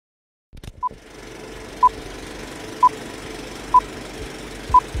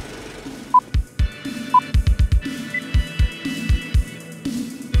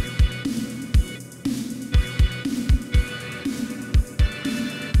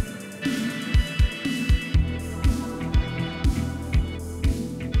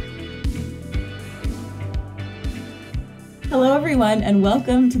Hello, everyone, and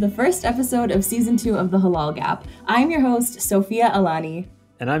welcome to the first episode of Season 2 of the Halal Gap. I'm your host, Sofia Alani.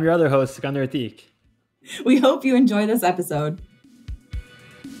 And I'm your other host, Sikandar. We hope you enjoy this episode.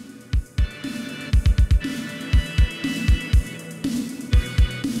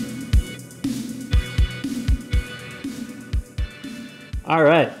 All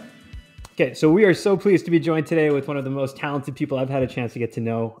right. Okay, so we are so pleased to be joined today with one of the most talented people I've had a chance to get to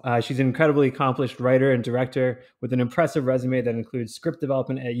know. She's an incredibly accomplished writer and director with an impressive resume that includes script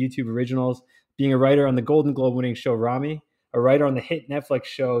development at YouTube Originals, being a writer on the Golden Globe winning show Ramy, a writer on the hit Netflix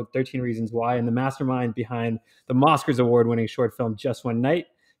show 13 Reasons Why, and the mastermind behind the Mosquers award winning short film Just One Night.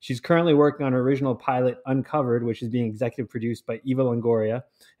 She's currently working on her original pilot Uncovered, which is being executive produced by Eva Longoria,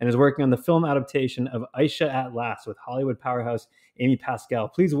 and is working on the film adaptation of Ayesha at Last with Hollywood powerhouse Amy Pascal.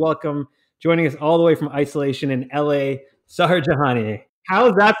 Please welcome, joining us all the way from isolation in LA, Sahar Jahani.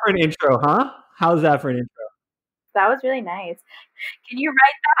 How's that for an intro, huh? How's that for an intro? That was really nice. Can you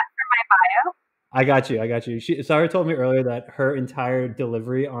write that for my bio? I got you. Sahar told me earlier that her entire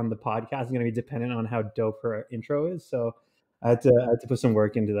delivery on the podcast is going to be dependent on how dope her intro is. So I had to put some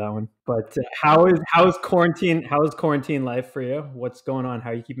work into that one. But how's quarantine life for you? What's going on?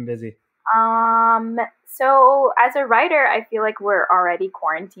 How are you keeping busy? So as a writer, I feel like we're already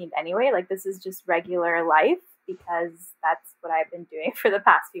quarantined anyway. Like this is just regular life because that's what I've been doing for the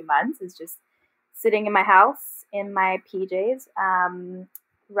past few months is just sitting in my house in my PJs,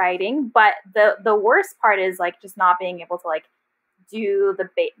 writing. But the worst part is like just not being able to like do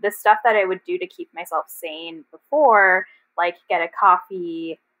the stuff that I would do to keep myself sane before, like get a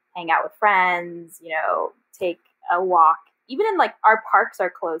coffee, hang out with friends, take a walk. Even in like our parks are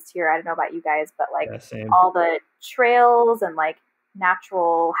closed here. I don't know about you guys, but like all the trails and like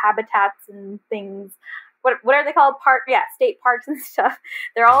natural habitats and things. What are they called? State parks and stuff.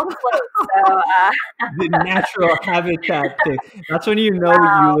 They're all closed. So the natural habitat thing. That's when you know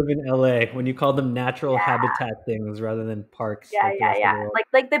you live in LA. When you call them natural habitat things rather than parks. Yeah.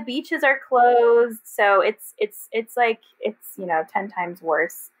 Like the beaches are closed, so it's 10 times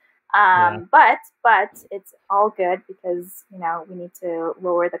worse. But it's all good because, we need to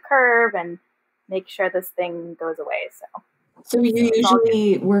lower the curve and make sure this thing goes away. So you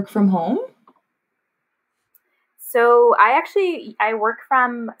usually work from home? So I work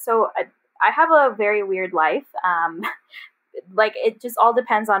from, I have a very weird life. Like it just all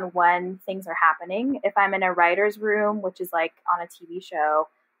depends on when things are happening. If I'm in a writer's room, which is like on a TV show,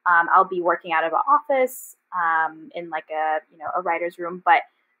 I'll be working out of an office, in like a writer's room, but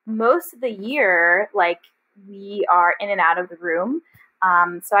most of the year, like we are in and out of the room.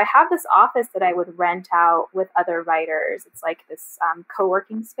 So I have this office that I would rent out with other writers. It's like this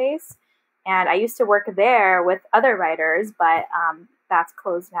co-working space. And I used to work there with other writers, but that's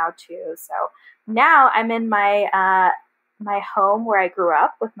closed now too. So now I'm in my my home where I grew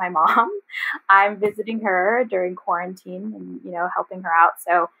up with my mom. I'm visiting her during quarantine and, helping her out.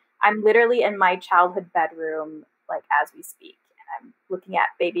 So I'm literally in my childhood bedroom, like as we speak. I'm looking at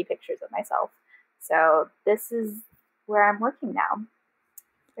baby pictures of myself. So this is where I'm working now.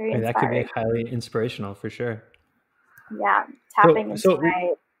 Very inspiring. That could be highly inspirational for sure. Yeah, tapping into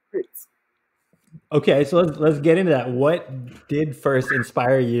my roots. Okay, so let's get into that. What did first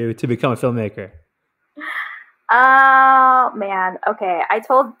inspire you to become a filmmaker? Oh, man. Okay, I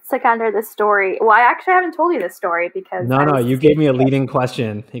told Sikandar this story. Well, I actually haven't told you this story because... No, you gave me a leading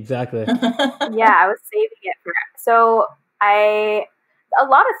question. Exactly. Yeah, I was saving it for... So I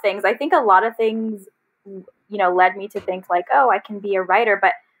think a lot of things, led me to think like, oh, I can be a writer.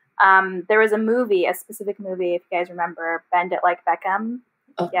 But there was a specific movie, if you guys remember, Bend It Like Beckham.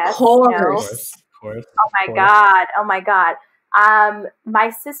 Of course. Oh my God. My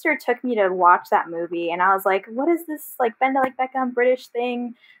sister took me to watch that movie and I was like, what is this like Bend It Like Beckham British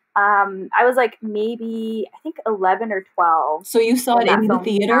thing? I was like maybe, I think 11 or 12. So you saw it in the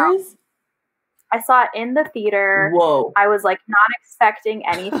theaters? I saw it in the theater. Whoa. I was like not expecting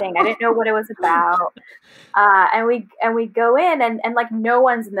anything. I didn't know what it was about. And we go in and like no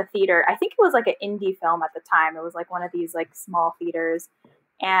one's in the theater. I think it was like an indie film at the time. It was like one of these like small theaters.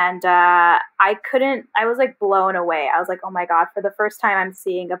 And I was like blown away. I was like, oh my God, for the first time I'm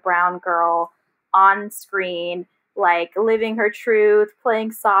seeing a brown girl on screen, like living her truth,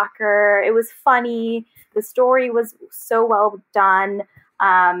 playing soccer. It was funny. The story was so well done.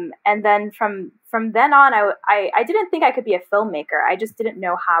 And then from then on, I didn't think I could be a filmmaker. I just didn't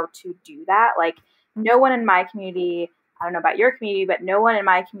know how to do that. Like no one in my community, I don't know about your community, but no one in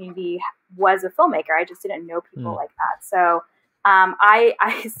my community was a filmmaker. I just didn't know people like that. So I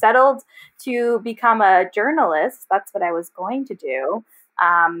settled to become a journalist. That's what I was going to do.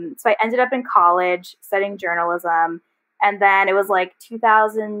 So I ended up in college studying journalism. And then it was like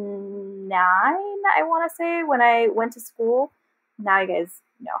 2009, I want to say, when I went to school. Now you guys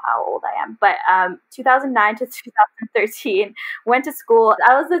know how old I am, but 2009 to 2013 went to school.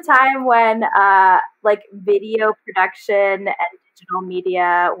 That was the time when like video production and digital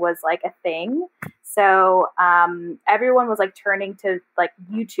media was like a thing. So everyone was like turning to like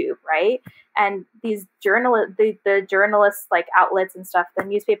YouTube, right? And these the journalists, like outlets and stuff, the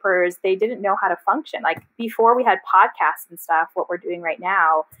newspapers, they didn't know how to function. Like before we had podcasts and stuff, what we're doing right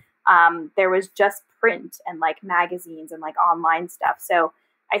now, there was just print and like magazines and like online stuff. So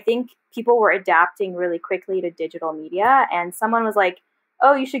I think people were adapting really quickly to digital media, and someone was like,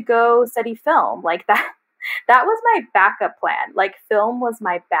 "Oh, you should go study film." Like that. That was my backup plan. Like film was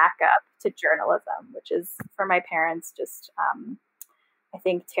my backup to journalism, which is for my parents just, I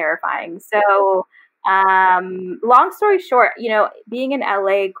think, terrifying. So, long story short, being in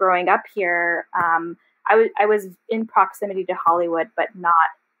LA, growing up here, I was in proximity to Hollywood, but not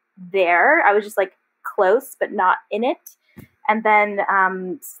there. I was just like close, but not in it. And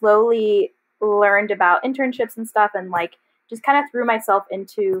then slowly learned about internships and stuff, and like just kind of threw myself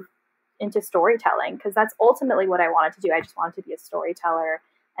into storytelling, because that's ultimately what I wanted to do. I just wanted to be a storyteller,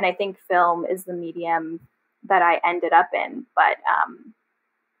 and I think film is the medium that I ended up in. But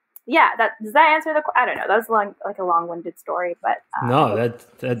yeah, does that answer the? I don't know. That was a long-winded story, but no, that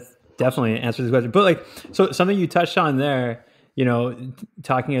definitely answers the question. But like, so something you touched on there,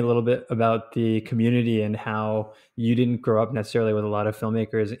 talking a little bit about the community and how you didn't grow up necessarily with a lot of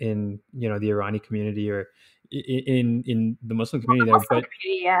filmmakers in the Irani community or in the Muslim community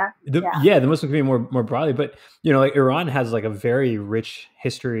there, but the Muslim community more broadly. But like Iran has like a very rich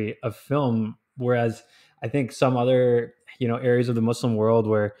history of film, whereas I think some other areas of the Muslim world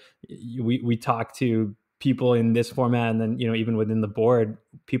where we talk to people in this format, and then even within the board,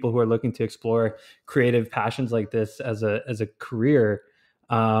 people who are looking to explore creative passions like this as a career,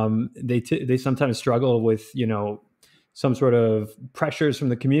 they sometimes struggle with some sort of pressures from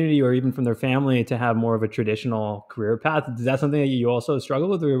the community or even from their family to have more of a traditional career path. Is that something that you also struggle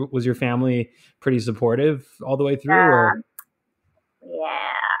with, or was your family pretty supportive all the way through?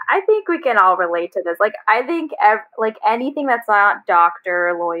 Yeah, I think we can all relate to this. Like, I think like anything that's not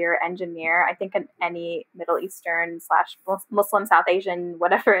doctor, lawyer, engineer, I think in any Middle Eastern / Muslim, South Asian,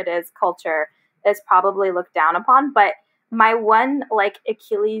 whatever it is, culture is probably looked down upon. But my one like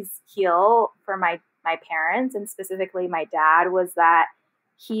Achilles heel for my parents, and specifically my dad, was that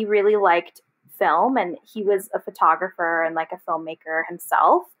he really liked film, and he was a photographer and like a filmmaker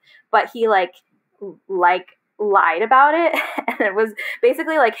himself, but he like lied about it. And it was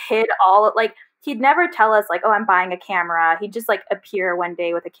basically like hid all, like he'd never tell us like, oh, I'm buying a camera. He'd just like appear one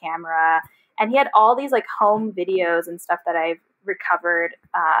day with a camera, and he had all these like home videos and stuff that I've recovered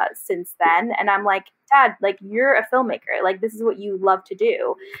since then. And I'm like, Dad, like you're a filmmaker, like this is what you love to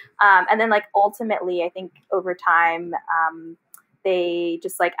do. And then like ultimately I think over time they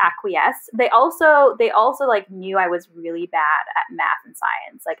just like acquiesced. They also like knew I was really bad at math and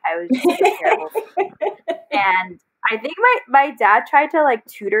science. Like I was just like a terrible and I think my dad tried to like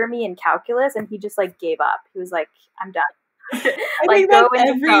tutor me in calculus, and he just like gave up. He was like, I'm done. I think that's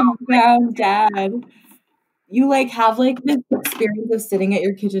every brown dad. You like have like this experience of sitting at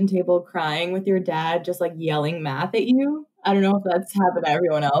your kitchen table crying with your dad just like yelling math at you. I don't know if that's happened to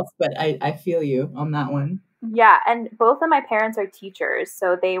everyone else, but I feel you on that one. Yeah, and both of my parents are teachers,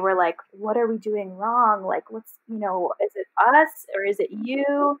 so they were like, what are we doing wrong? Like, what's, is it us or is it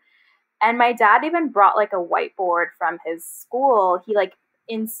you? And my dad even brought like a whiteboard from his school. He like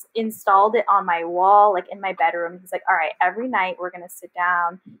installed it on my wall, like in my bedroom. He's like, all right, every night we're going to sit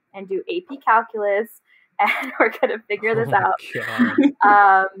down and do AP calculus, and we're going to figure this out.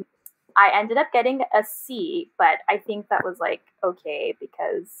 I ended up getting a C, but I think that was like okay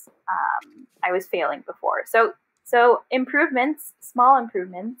because I was failing before. So improvements, small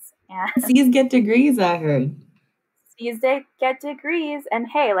improvements, and C's get degrees, I heard. C's get degrees, and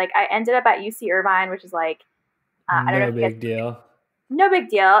hey, like I ended up at UC Irvine, which is like I don't know if big deal. No big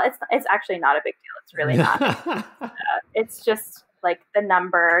deal. It's actually not a big deal. It's really not. It's just like the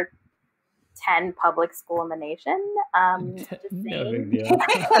number 10 public school in the nation. No big deal.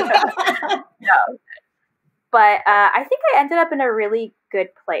 No. But I think I ended up in a really good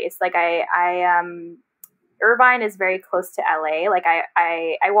place. Like Irvine is very close to LA. Like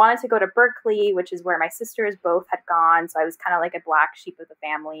I wanted to go to Berkeley, which is where my sisters both had gone. So I was kind of like a black sheep of the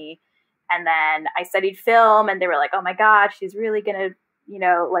family. And then I studied film, and they were like, oh my God, she's really going to,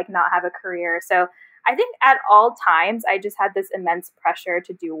 like not have a career. So I think at all times, I just had this immense pressure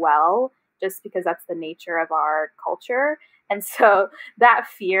to do well, just because that's the nature of our culture. And so that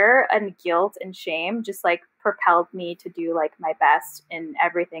fear and guilt and shame just like propelled me to do like my best in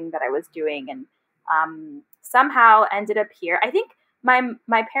everything that I was doing, and somehow ended up here. I think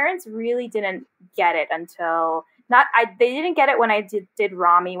my parents really didn't get it until they didn't get it when I did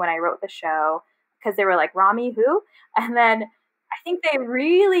Ramy, when I wrote the show, because they were like, Ramy who? And then I think they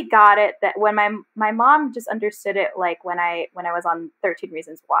really got it that when my mom just understood it, like when I was on 13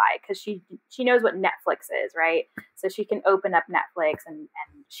 Reasons Why, because she knows what Netflix is, right? So she can open up Netflix and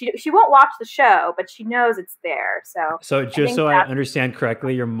she won't watch the show, but she knows it's there. So just so I understand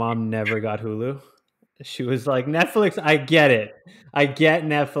correctly, your mom never got Hulu? She was like, Netflix, I get it. I get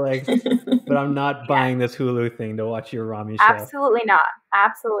Netflix, but I'm not buying this Hulu thing to watch your Ramy show. Absolutely not.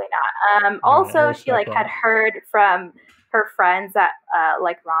 Absolutely not. Also, she like had heard from her friends that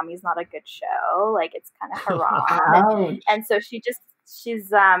like Ramy's not a good show. Like it's kind of haram. And so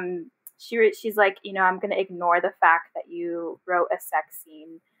she's like, you know, I'm going to ignore the fact that you wrote a sex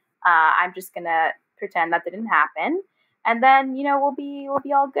scene. I'm just going to pretend that didn't happen. And then, you know, we'll be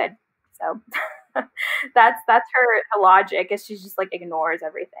all good. So that's her logic, is she just like ignores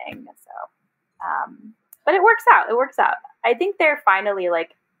everything. So, but it works out. It works out. I think they're finally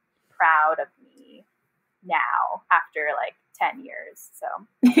like proud of me now after like 10 years. So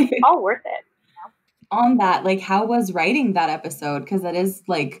all worth it. You know? On that, like, how was writing that episode? Because that is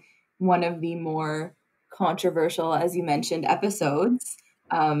like one of the more controversial, as you mentioned, episodes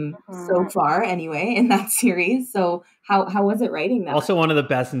so far anyway in that series. So how was it writing that? Also one of the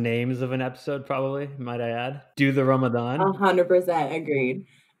best names of an episode, probably, might I add. Do the Ramadan. 100% agreed.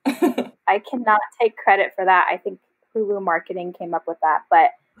 I cannot take credit for that. I think Hulu marketing came up with that,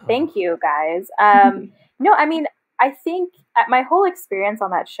 but thank you guys. No, I mean, I think my whole experience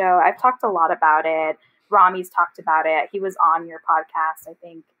on that show, I've talked a lot about it. Ramy's talked about it. He was on your podcast, I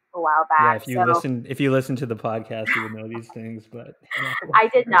think, a while back. Yeah, if you listen to the podcast, you would know these things, but I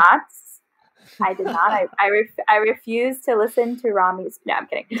did not. I refuse to listen to Ramy's. No, I'm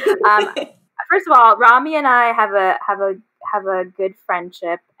kidding. First of all, Ramy and I have a good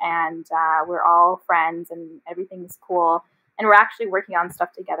friendship, and we're all friends, and everything's cool. And we're actually working on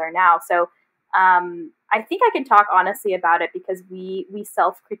stuff together now. So I think I can talk honestly about it because we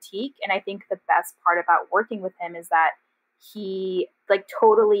self-critique, and I think the best part about working with him is that he like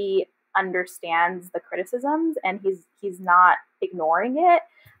totally understands the criticisms, and he's not ignoring it.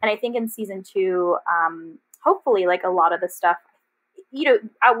 And I think in season 2, hopefully, like a lot of the stuff, you know,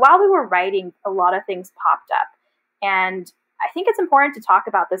 while we were writing, a lot of things popped up, and I think it's important to talk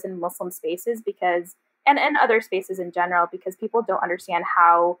about this in Muslim spaces because, and other spaces in general, because people don't understand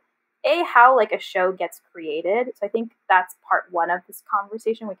how like a show gets created. So I think that's part 1 of this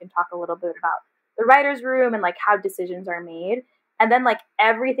conversation. We can talk a little bit about the writer's room and like how decisions are made, and then like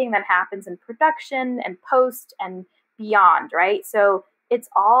everything that happens in production and post and beyond, right? So it's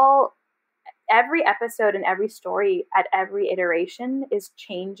all, every episode and every story at every iteration is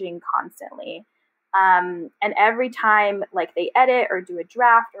changing constantly. And every time like they edit or do a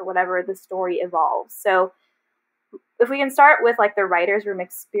draft or whatever, the story evolves. So if we can start with like the writer's room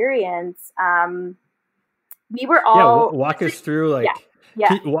experience, we were all walk us through like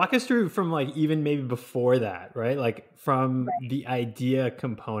walk us through from like even maybe before that, right? Like from the idea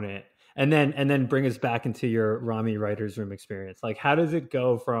component, and then bring us back into your Ramy writer's room experience. Like how does it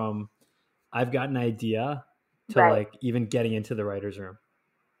go from I've got an idea to like even getting into the writer's room?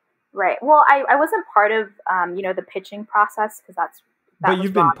 Right. Well, I wasn't part of you know, the pitching process because but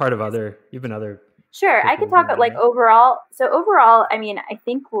you've been part of other. You've been other. Sure, I can talk like overall. So overall, I mean, I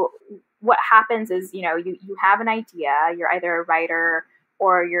think what happens is, you know, you have an idea. You're either a writer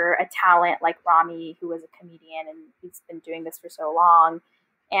or you're a talent like Ramy, who was a comedian and he's been doing this for so long.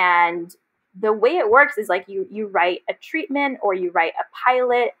 And the way it works is like you write a treatment or you write a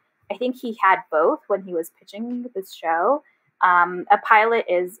pilot. I think he had both when he was pitching this show. A pilot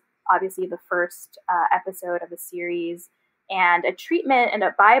is obviously the first episode of a series. And a treatment and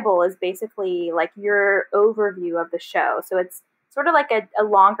a Bible is basically like your overview of the show. So it's sort of like a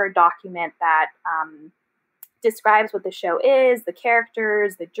longer document that describes what the show is, the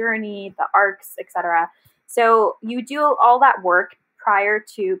characters, the journey, the arcs, etc. So you do all that work prior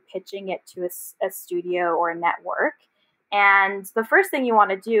to pitching it to a studio or a network. And the first thing you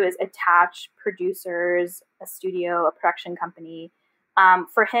want to do is attach producers, a studio, a production company.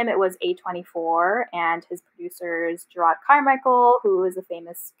 For him, it was A24 and his producers, Gerard Carmichael, who is a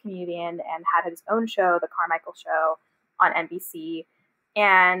famous comedian and had his own show, The Carmichael Show, on NBC,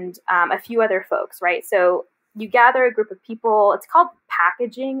 and a few other folks, right? So you gather a group of people. It's called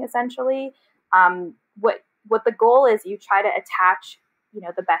packaging, essentially. What the goal is, you try to attach, you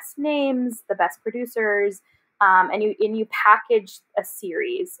know, the best names, the best producers, and you package a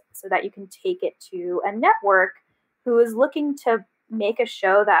series so that you can take it to a network who is looking to make a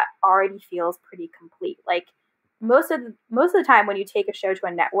show that already feels pretty complete. Like most of the time when you take a show to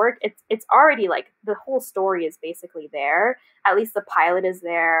a network, it's already like the whole story is basically there. At least the pilot is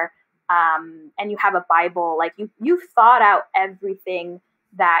there, and you have a Bible. Like you've thought out everything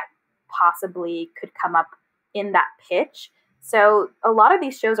that possibly could come up in that pitch. So a lot of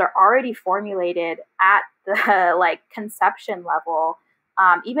these shows are already formulated at the like conception level,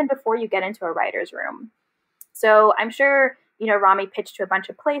 even before you get into a writer's room. So I'm sure, Ramy pitched to a bunch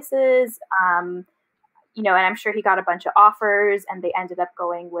of places, and I'm sure he got a bunch of offers, and they ended up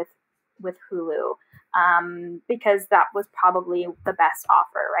going with Hulu, because that was probably the best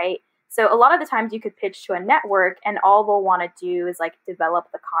offer, right? So a lot of the times you could pitch to a network and all they'll want to do is like develop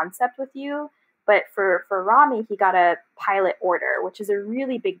the concept with you. But for Ramy, he got a pilot order, which is a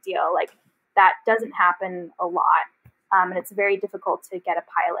really big deal. Like that doesn't happen a lot. And it's very difficult to get a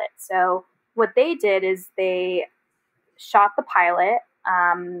pilot. So what they did is they shot the pilot.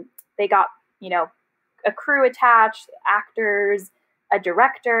 They got, a crew attached, actors, a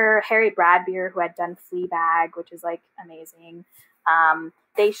director, Harry Bradbeer, who had done Fleabag, which is like amazing.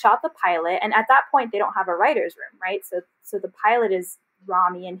 They shot the pilot, and at that point, they don't have a writer's room, right? So the pilot is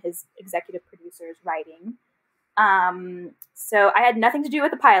Ramy and his executive producers writing. So I had nothing to do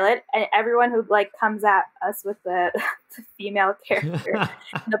with the pilot, and everyone who like comes at us with the female character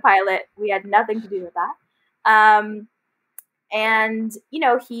in the pilot, we had nothing to do with that. And so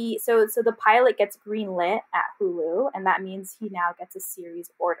the pilot gets greenlit at Hulu, and that means he now gets a series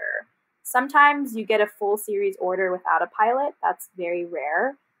order. Sometimes you get a full series order without a pilot. That's very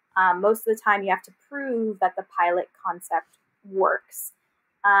rare. Most of the time, you have to prove that the pilot concept works.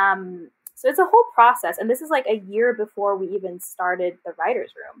 So it's a whole process, and this is like a year before we even started the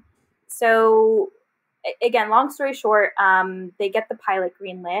writer's room. So again, long story short, they get the pilot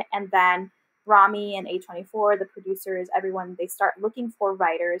greenlit, and then Ramy and A24, the producers, everyone, they start looking for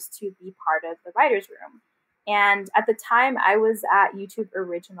writers to be part of the writer's room. And at the time I was at YouTube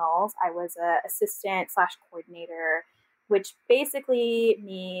Originals, I was an assistant/coordinator, which basically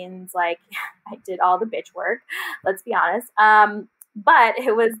means like I did all the bitch work, let's be honest. But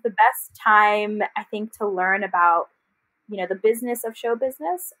it was the best time, I think, to learn about, the business of show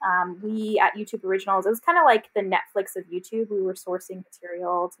business. We at YouTube Originals, it was kind of like the Netflix of YouTube. We were sourcing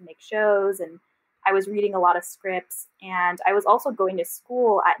material to make shows, and I was reading a lot of scripts, and I was also going to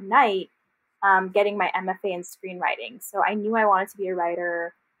school at night, getting my MFA in screenwriting. So I knew I wanted to be a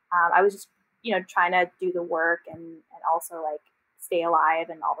writer. I was just, trying to do the work and also like stay alive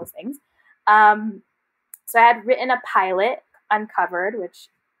and all those things. So I had written a pilot, Uncovered, which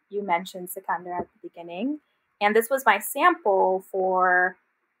you mentioned, Sikandar, at the beginning. And this was my sample for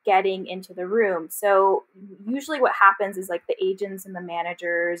getting into the room. So usually what happens is like the agents and the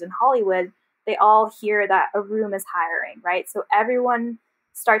managers in Hollywood, they all hear that a room is hiring, right? So everyone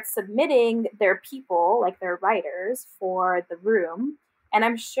starts submitting their people, like their writers, for the room. And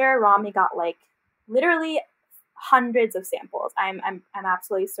I'm sure Ramy got like literally hundreds of samples. I'm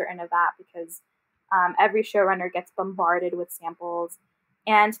absolutely certain of that, because every showrunner gets bombarded with samples.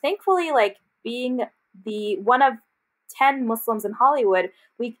 And thankfully, like being the one of 10 Muslims in Hollywood,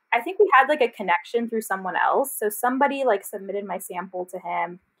 I think we had like a connection through someone else. So somebody like submitted my sample to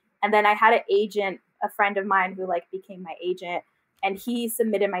him, and then I had an agent, a friend of mine who like became my agent, and he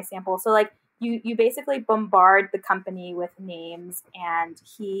submitted my sample. So like you basically bombard the company with names, and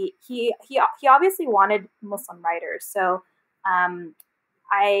he obviously wanted Muslim writers. So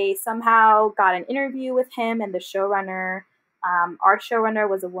I somehow got an interview with him and the showrunner. Our showrunner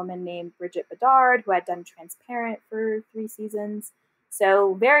was a woman named Bridget Bedard, who had done Transparent for 3 seasons.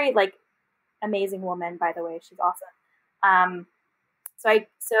 So very like amazing woman, by the way. She's awesome.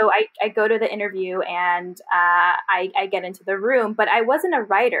 So I go to the interview, and I get into the room, but I wasn't a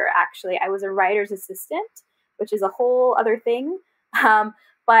writer, actually. I was a writer's assistant, which is a whole other thing.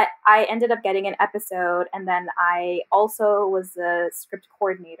 But I ended up getting an episode, and then I also was the script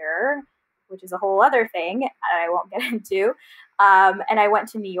coordinator, which is a whole other thing that I won't get into. And I went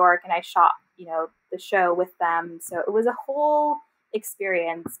to New York, and I shot, the show with them. So it was a whole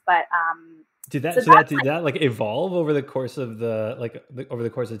experience. But did that like evolve over the course of over the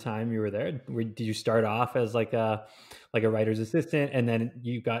course of time you were there? Did you start off as like a writer's assistant, and then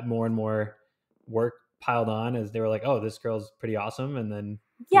you got more and more work piled on as they were like, oh, this girl's pretty awesome, and then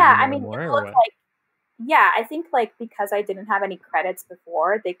I think like because I didn't have any credits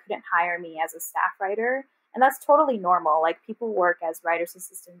before, they couldn't hire me as a staff writer, and that's totally normal. Like people work as writer's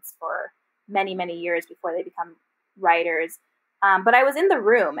assistants for many years before they become writers. But I was in the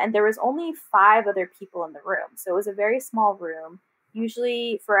room, and there was only 5 other people in the room. So it was a very small room.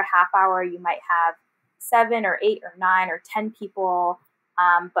 Usually for a half hour, you might have 7 or 8 or 9 or 10 people.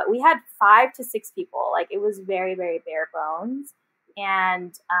 But we had 5 to 6 people. Like, it was very, very bare bones.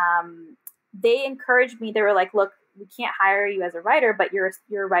 And they encouraged me. They were like, look, we can't hire you as a writer, but you're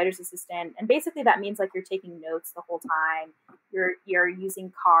a writer's assistant. And basically that means like you're taking notes the whole time. You're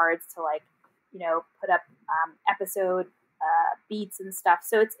using cards to, like, you know, put up episode beats and stuff.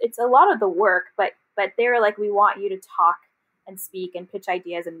 So it's a lot of the work, but they were like, we want you to talk and speak and pitch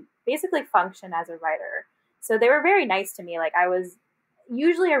ideas and basically function as a writer. So they were very nice to me. Like, I was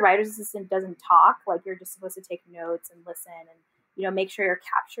usually, a writer's assistant doesn't talk. Like, you're just supposed to take notes and listen and, you know, make sure you're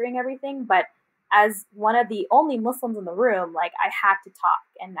capturing everything. But as one of the only Muslims in the room, like, I had to talk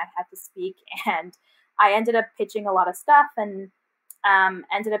and I had to speak, and I ended up pitching a lot of stuff and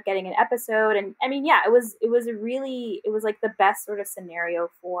ended up getting an episode. And I mean, yeah, it was like the best sort of scenario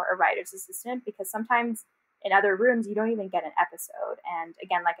for a writer's assistant, because sometimes in other rooms you don't even get an episode. And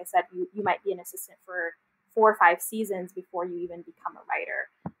again, like I said, you might be an assistant for 4 or 5 seasons before you even become a writer.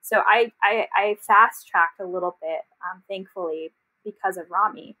 So I fast tracked a little bit, thankfully, because of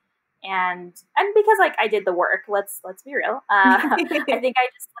Ramy. And because, like, I did the work. Let's be real. I think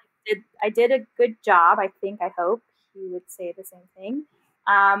I did a good job. I hope he would say the same thing.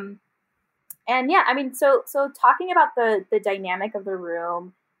 And yeah, I mean, so talking about the dynamic of the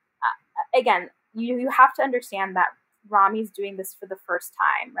room, again, you have to understand that Ramy's doing this for the first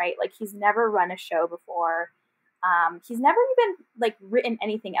time, right? Like, he's never run a show before. He's never even, like, written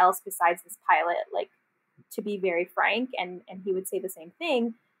anything else besides this pilot, like, to be very frank, and he would say the same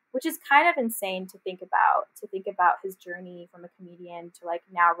thing, which is kind of insane to think about his journey from a comedian to, like,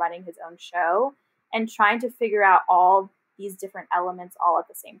 now running his own show and trying to figure out all these different elements all at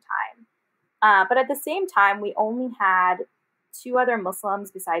the same time. But at the same time, we only had 2 other Muslims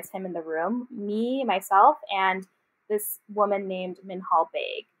besides him in the room, me, myself, and this woman named Minhal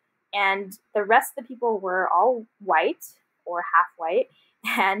Beg. And the rest of the people were all white or half white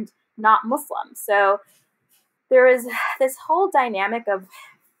and not Muslim. So there was this whole dynamic of,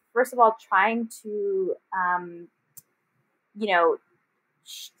 first of all, trying to,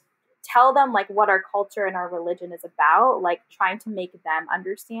 tell them, like, what our culture and our religion is about, like, trying to make them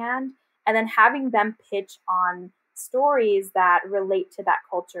understand, and then having them pitch on stories that relate to that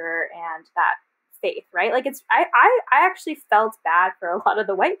culture and that faith, right? Like, I actually felt bad for a lot of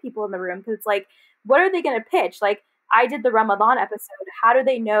the white people in the room, because it's like, what are they going to pitch? Like, I did the Ramadan episode. How do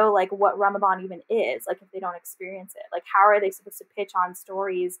they know, like, what Ramadan even is? Like, if they don't experience it, like, how are they supposed to pitch on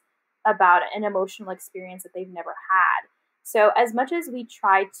stories about an emotional experience that they've never had? So as much as we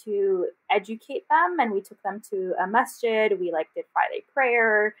tried to educate them, and we took them to a masjid, we, like, did Friday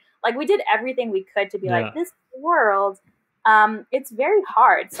prayer, like, we did everything we could to be like, this world, it's very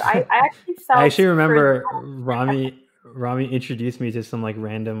hard. So I actually felt, I actually remember Ramy introduced me to some, like,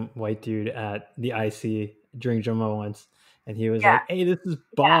 random white dude at the IC during Jummah once, and he was like, hey, this is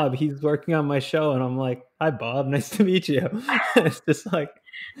Bob, he's working on my show. And I'm like, hi Bob, nice to meet you. It's just like,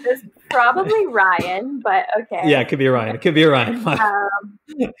 it's probably Ryan, but okay. Yeah, it could be Ryan.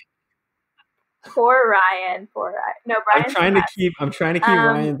 Poor Ryan. No, Brian's I'm trying to keep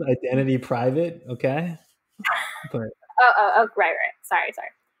Ryan's identity private, okay? But right. Sorry.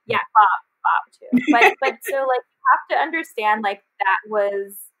 Yeah, Bob too. But so, like, you have to understand, like, that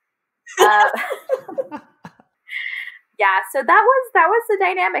was yeah, so that was the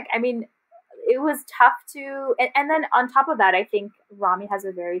dynamic. I mean, it was tough to, and then on top of that, I think Ramy has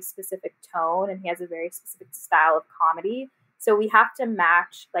a very specific tone, and he has a very specific style of comedy. So we have to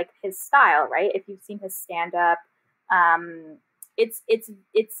match, like, his style, right? If you've seen his stand-up, it's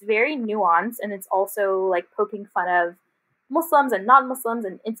very nuanced, and it's also, like, poking fun of Muslims and non-Muslims,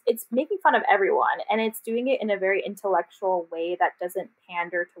 and it's making fun of everyone, and it's doing it in a very intellectual way that doesn't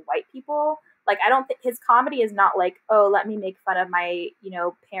pander to white people. Like, I don't think his comedy is not like, oh, let me make fun of my,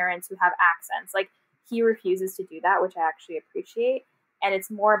 parents who have accents. Like, he refuses to do that, which I actually appreciate. And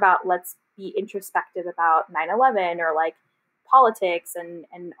it's more about, let's be introspective about 9/11 or, like, politics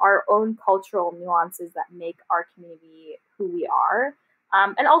and our own cultural nuances that make our community who we are.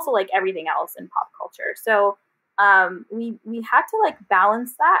 And also, like, everything else in pop culture. So we had to, like,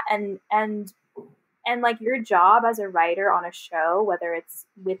 balance that, and like, your job as a writer on a show, whether it's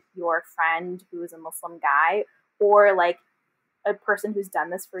with your friend who's a Muslim guy or, like, a person who's done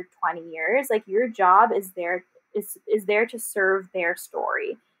this for 20 years, like, your job is there to serve their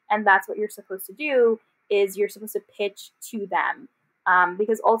story. And that's what you're supposed to do, is you're supposed to pitch to them.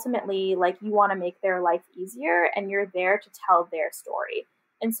 Because ultimately, like, you want to make their life easier, and you're there to tell their story.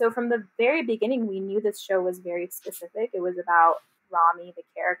 And so from the very beginning, we knew this show was very specific. It was about Ramy, the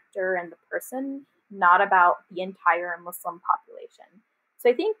character and the person, not about the entire Muslim population. So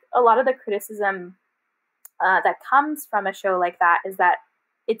I think a lot of the criticism that comes from a show like that is that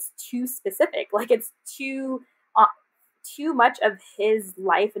it's too specific. Like it's too much of his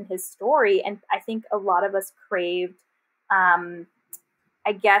life and his story. And I think a lot of us craved,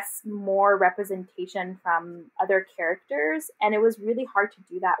 I guess, more representation from other characters. And it was really hard to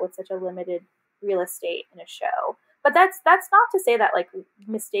do that with such a limited real estate in a show. But that's not to say that like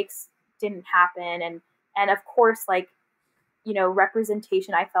mistakes didn't happen. And of course, like, you know,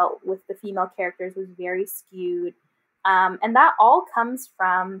 representation I felt with the female characters was very skewed. And that all comes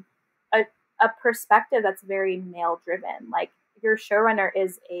from a perspective that's very male driven. Like your showrunner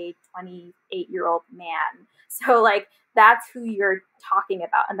is a 28-year-old man. So like that's who you're talking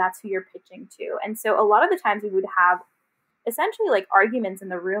about and that's who you're pitching to. And so a lot of the times we would have essentially like arguments in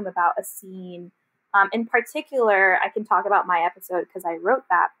the room about a scene. In particular, I can talk about my episode because I wrote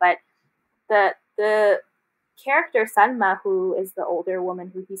that, but the character Salma, who is the older woman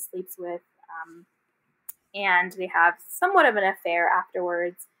who he sleeps with, and they have somewhat of an affair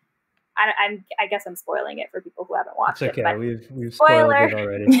afterwards. I guess I'm spoiling it for people who haven't watched it. It's okay. We've spoiled it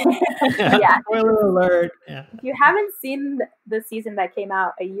already. Yeah. Spoiler alert. Yeah. If you haven't seen the season that came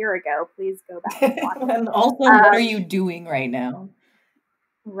out a year ago, please go back and watch it. And also, what are you doing right now?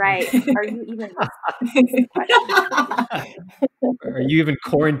 Right. Are you even listening? Are you even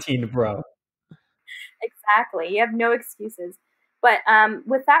quarantined, bro? Exactly. You have no excuses. But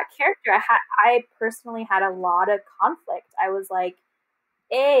with that character, I personally had a lot of conflict. I was like,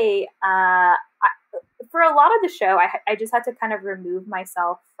 for a lot of the show, I just had to kind of remove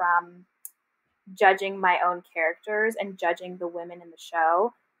myself from judging my own characters and judging the women in the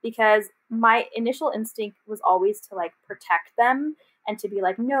show, because my initial instinct was always to like protect them and to be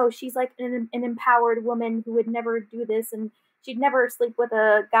like, no, she's like an empowered woman who would never do this, and she'd never sleep with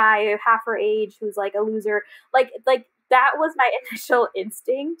a guy half her age who's like a loser. Like that was my initial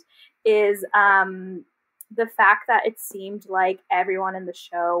instinct, is the fact that it seemed like everyone in the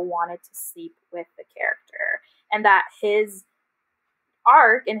show wanted to sleep with the character, and that his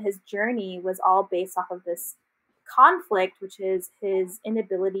arc and his journey was all based off of this conflict, which is his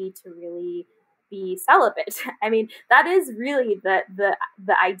inability to really be celibate. I mean, that is really the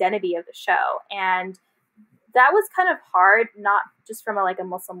identity of the show. And that was kind of hard, not just from a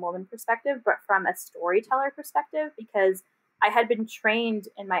Muslim woman perspective, but from a storyteller perspective, because I had been trained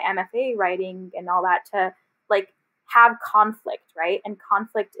in my MFA writing and all that to like have conflict, right? And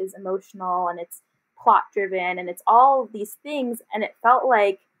conflict is emotional and it's plot driven and it's all these things. And it felt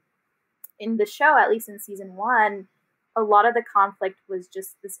like in the show, at least in season 1, a lot of the conflict was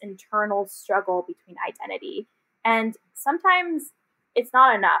just this internal struggle between identity. And sometimes it's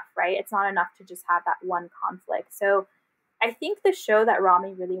not enough, right? It's not enough to just have that one conflict. So I think the show that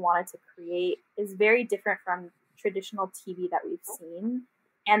Ramy really wanted to create is very different from traditional TV that we've seen.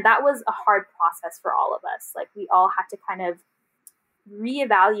 And that was a hard process for all of us. Like we all had to kind of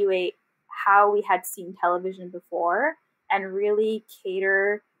reevaluate how we had seen television before and really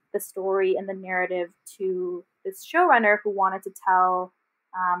cater the story and the narrative to this showrunner who wanted to tell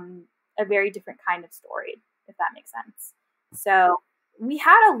a very different kind of story, if that makes sense. So we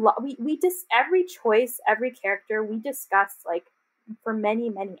had a lot, we just, every choice, every character we discussed like for many,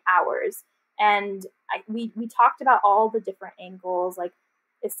 many hours. And we talked about all the different angles. Like,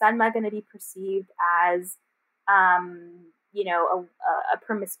 is Salma going to be perceived as, a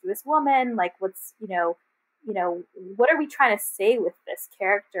promiscuous woman? Like, what's, what are we trying to say with this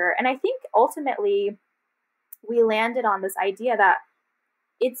character? And I think ultimately we landed on this idea that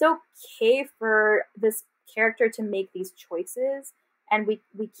it's okay for this character to make these choices, and we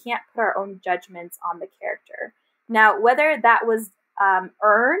can't put our own judgments on the character. Now, whether that was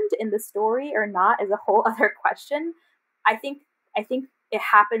earned in the story or not is a whole other question. I think it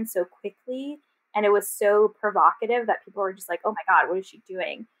happened so quickly and it was so provocative that people were just like, oh my God, what is she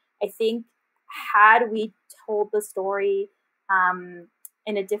doing? I think had we told the story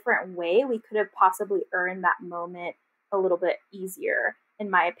in a different way, we could have possibly earned that moment a little bit easier, in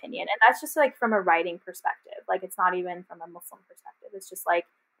my opinion. And that's just like from a writing perspective. Like it's not even from a Muslim perspective. It's just like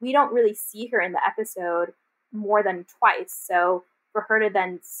we don't really see her in the episode more than twice. So for her to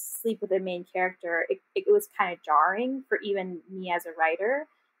then sleep with the main character, it was kind of jarring for even me as a writer.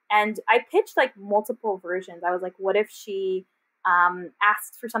 And I pitched like multiple versions. I was like, what if she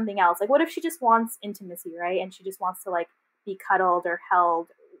asks for something else? Like, what if she just wants intimacy, right? And she just wants to like be cuddled or held.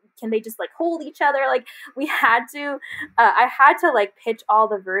 Can they just like hold each other? Like we had to, I had to like pitch all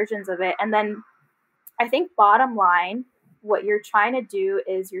the versions of it. And then I think bottom line, what you're trying to do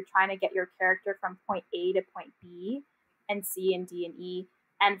is you're trying to get your character from point A to point B and C and D and E.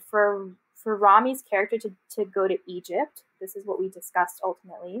 And for Ramy's character to go to Egypt, this is what we discussed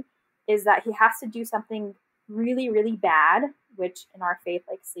ultimately, is that he has to do something really, really bad, which in our faith,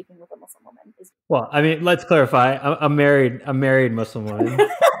 like sleeping with a Muslim woman is. Well, I mean, let's clarify. I'm married Muslim woman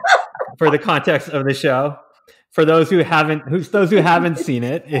for the context of the show. For those who haven't seen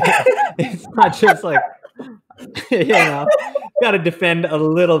it, it's not just like, you know, got to defend a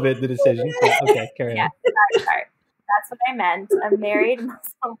little bit the decision. But okay, carry on. Sorry. That's what I meant. A married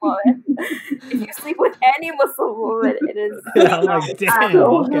Muslim woman. If you sleep with any Muslim woman, it is. Yeah, I'm like, damn.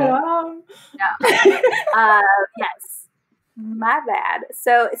 Okay. No. Yes. My bad.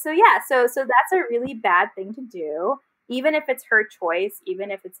 So that's a really bad thing to do. Even if it's her choice,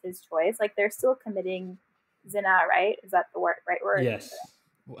 even if it's his choice, like they're still committing zina, right? Is that the right word? Yes.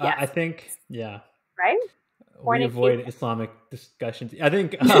 Yes. I think, yeah. Right? We avoid Islamic discussions. I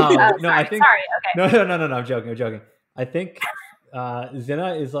think. Sorry. Okay. No. I'm joking. I think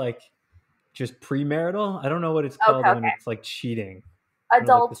zina is like just premarital. I don't know what it's called when it's like cheating.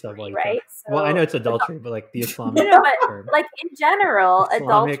 Adultery, right? So, well, I know it's adultery, but like the Islamic term. Like in general,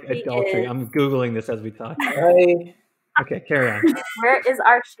 Islamic adultery. is... I'm Googling this as we talk. Okay, carry on. Where is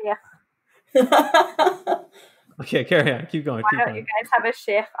our sheikh? Okay, carry on. Keep going. Why don't you guys have a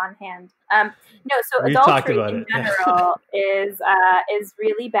sheikh on hand? So we've adultery in general is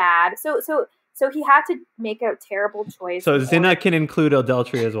really bad. So he had to make a terrible choice. So zina can include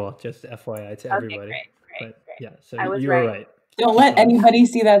adultery as well, just FYI to everybody. Great. Yeah, so you were right. Don't let anybody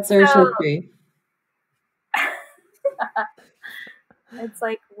see that search history. It's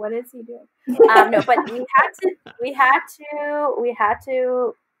like, what is he doing? No, but we had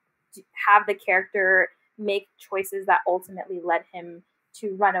to have the character make choices that ultimately led him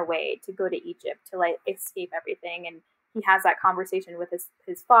to run away, to go to Egypt, to like escape everything. And he has that conversation with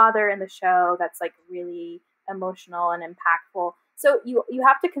his father in the show that's like really emotional and impactful. So you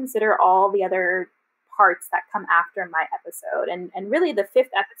have to consider all the other parts that come after my episode. And really the 5th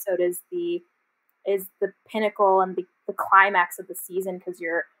episode is the pinnacle and the climax of the season, because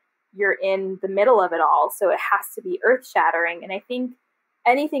you're in the middle of it all. So it has to be earth shattering. And I think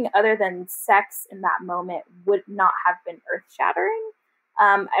anything other than sex in that moment would not have been earth shattering.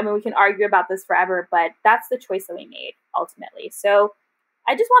 I mean, we can argue about this forever, but that's the choice that we made ultimately. So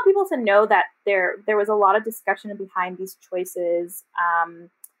I just want people to know that there was a lot of discussion behind these choices,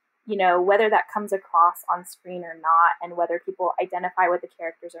 whether that comes across on screen or not, and whether people identify with the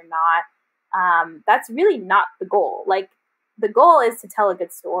characters or not. That's really not the goal. Like, the goal is to tell a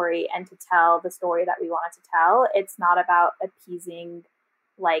good story and to tell the story that we wanted to tell. It's not about appeasing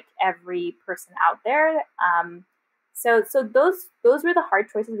like every person out there. So those were the hard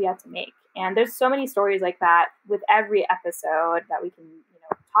choices we had to make. And there's so many stories like that with every episode that we can,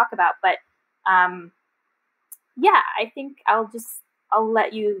 talk about. But I think I'll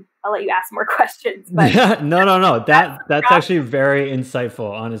let you ask more questions. But no. That's actually very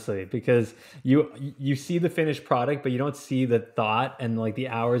insightful, honestly, because you see the finished product, but you don't see the thought and like the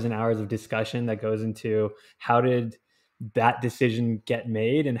hours and hours of discussion that goes into how did that decision get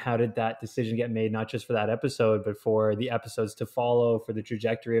made, and how did that decision get made, not just for that episode, but for the episodes to follow, for the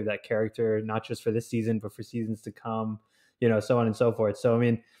trajectory of that character, not just for this season, but for seasons to come, so on and so forth. So, I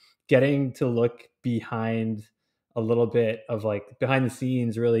mean, getting to look behind a little bit of like behind the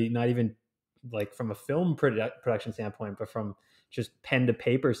scenes, really not even like from a film production standpoint, but from just pen to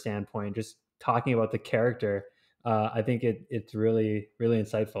paper standpoint, just talking about the character. I think it's really, really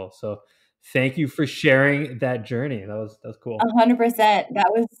insightful. So thank you for sharing that journey. That was cool. 100%.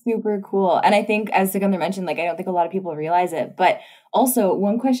 That was super cool. And I think, as Sikandar mentioned, like, I don't think a lot of people realize it, but also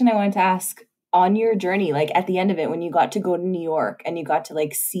one question I wanted to ask on your journey, like at the end of it, when you got to go to New York and you got to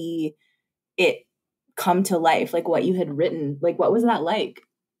like see it come to life, like what you had written, like what was that like?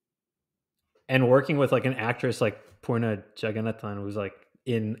 And working with like an actress like Purna Jagannathan, who's like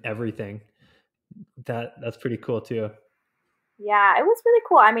in everything, that's pretty cool too. Yeah, it was really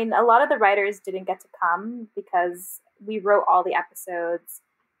cool. I mean, a lot of the writers didn't get to come because we wrote all the episodes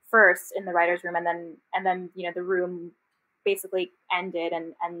first in the writer's room, and then the room basically ended,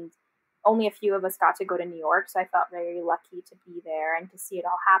 and only a few of us got to go to New York. So I felt very lucky to be there and to see it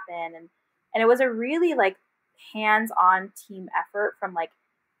all happen. And it was a really like hands-on team effort from like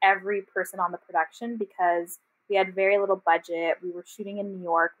every person on the production, because we had very little budget. We were shooting in New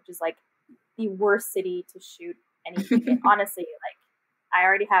York, which is like the worst city to shoot anything in. Honestly, like, I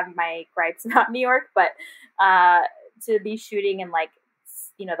already have my gripes about New York, but to be shooting in like,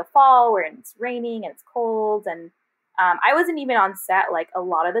 the fall where it's raining and it's cold, and I wasn't even on set like a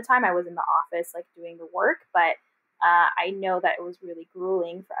lot of the time. I was in the office like doing the work, but I know that it was really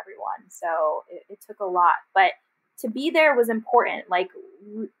grueling for everyone. So it took a lot, but to be there was important. Like,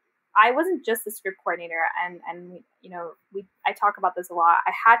 I wasn't just the script coordinator, and I talk about this a lot.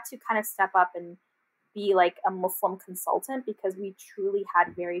 I had to kind of step up and be like a Muslim consultant, because we truly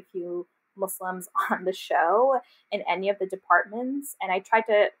had very few Muslims on the show in any of the departments. And I tried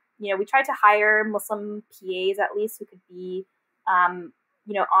to, we tried to hire Muslim PAs at least who could be,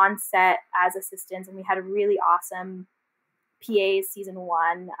 on set as assistants. And we had a really awesome PA season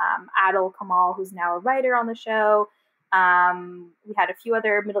 1, Adil Kamal, who's now a writer on the show. We had a few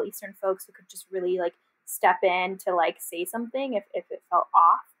other Middle Eastern folks who could just really like step in to like say something if it felt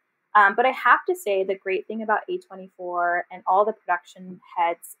off. But I have to say, the great thing about A24 and all the production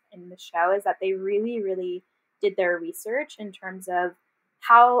heads in the show is that they really, really did their research in terms of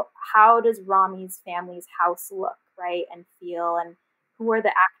how does Ramy's family's house look, right, and feel, and who are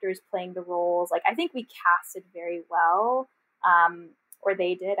the actors playing the roles. Like, I think we casted very well, or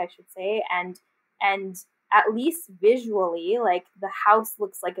they did, I should say, and at least visually, like, the house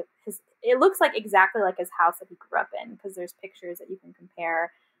looks like it looks like exactly like his house that he grew up in, because there's pictures that you can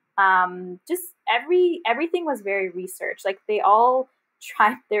compare. Just everything was very researched. Like, they all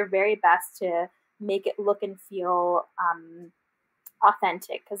tried their very best to make it look and feel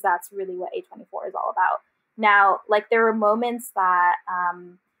authentic, because that's really what A24 is all about. Now, like, there were moments that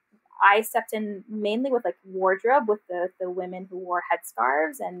I stepped in mainly with like wardrobe with the women who wore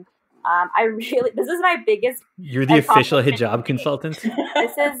headscarves, and this is my biggest. You're the official hijab consultant. I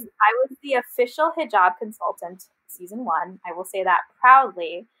was the official hijab consultant season 1. I will say that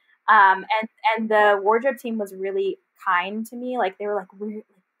proudly. And the wardrobe team was really kind to me. Like, they were like, we're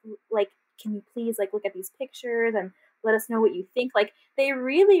like, can you please like look at these pictures and let us know what you think? Like, they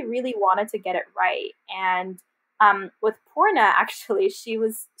really, really wanted to get it right. And with Purna, actually, she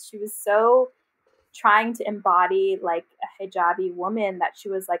was so trying to embody like a hijabi woman that she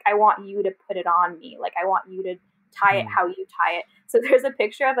was like, I want you to put it on me. Like, I want you to tie it how you tie it. So there's a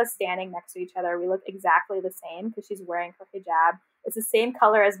picture of us standing next to each other. We look exactly the same because she's wearing her hijab. It's the same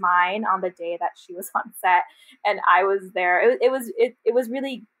color as mine on the day that she was on set, and I was there. It was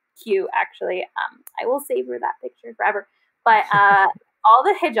really cute, actually. I will savor that picture forever. But all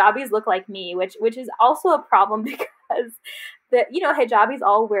the hijabis look like me, which is also a problem because hijabis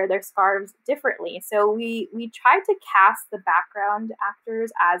all wear their scarves differently. So we tried to cast the background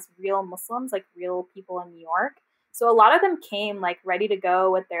actors as real Muslims, like real people in New York. So a lot of them came like ready to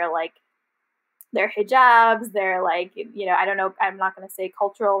go with their hijabs, their like, I don't know, I'm not going to say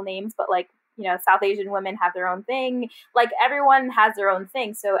cultural names, but like, South Asian women have their own thing. Like, everyone has their own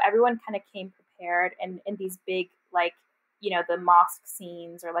thing. So everyone kind of came prepared in these big, like, the mosque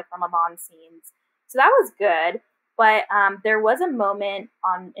scenes or like Ramadan scenes. So that was good. But there was a moment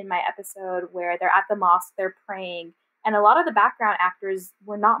in my episode where they're at the mosque, they're praying, and a lot of the background actors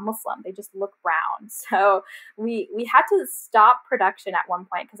were not Muslim. They just look brown. So we had to stop production at one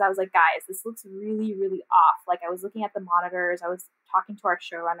point because I was like, guys, this looks really, really off. Like, I was looking at the monitors, I was talking to our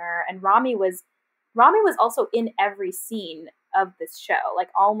showrunner, and Ramy was also in every scene of this show, like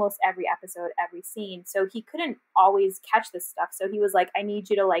almost every episode, every scene. So he couldn't always catch this stuff. So he was like, I need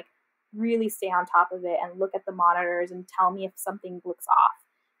you to like really stay on top of it and look at the monitors and tell me if something looks off.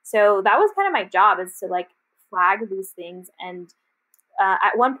 So that was kind of my job, is to like flag these things. And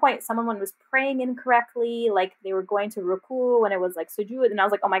at one point someone was praying incorrectly, like they were going to ruku when it was like sujud, and I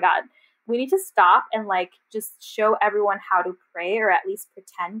was like, oh my god, we need to stop and like just show everyone how to pray, or at least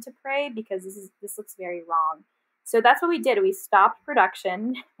pretend to pray, because this looks very wrong. So that's what we did. We stopped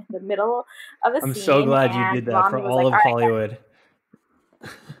production in the middle of a scene. I'm so glad you did that. Ramy for all of Hollywood.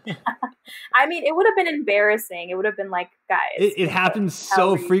 I mean, it would have been embarrassing. It would have been like, guys. It happens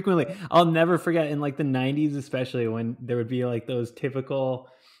so frequently. I'll never forget in like the 90s, especially, when there would be like those typical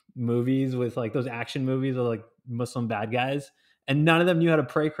movies with like those action movies with like Muslim bad guys, and none of them knew how to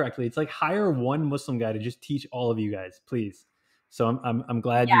pray correctly. It's like, hire one Muslim guy to just teach all of you guys, please. So I'm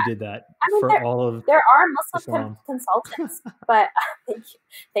glad you did that. I mean, there are Muslim consultants, but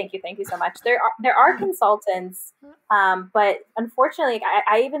thank you so much. There are consultants, but unfortunately,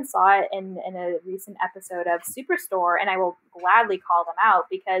 I even saw it in a recent episode of Superstore, and I will gladly call them out,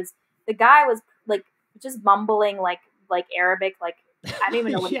 because the guy was like just mumbling like Arabic, like I don't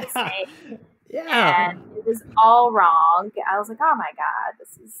even know what he was saying. Yeah, and it was all wrong. I was like, oh my god,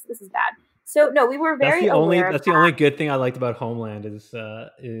 this is bad. So no, we were very aware. That's the only good thing I liked about Homeland is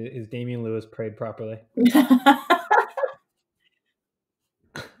Damian Lewis prayed properly.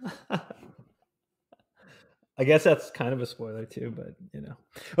 I guess that's kind of a spoiler too, but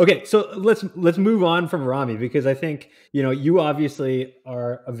Okay, so let's move on from Ramy, because I think you obviously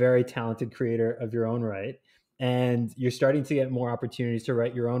are a very talented creator of your own right, and you're starting to get more opportunities to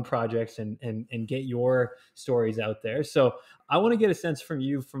write your own projects and get your stories out there. So I want to get a sense from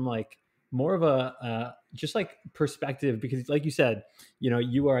you from like more of a just like perspective, because like you said,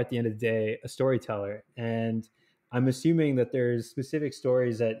 you are at the end of the day a storyteller, and I'm assuming that there's specific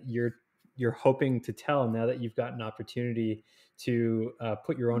stories that you're hoping to tell now that you've got an opportunity to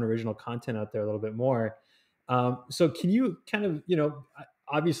put your own original content out there a little bit more. So can you kind of,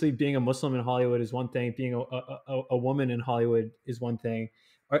 obviously being a Muslim in Hollywood is one thing, being a woman in Hollywood is one thing.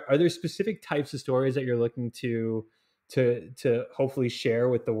 Are there specific types of stories that you're looking to hopefully share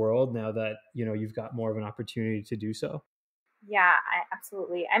with the world now that, you've got more of an opportunity to do so? Yeah,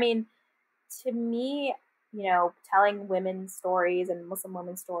 absolutely. I mean, to me, telling women's stories and Muslim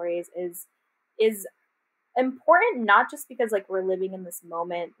women's stories is important, not just because like we're living in this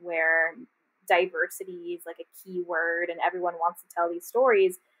moment where diversity is like a key word and everyone wants to tell these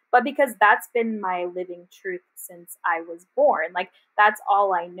stories, but because that's been my living truth since I was born. Like that's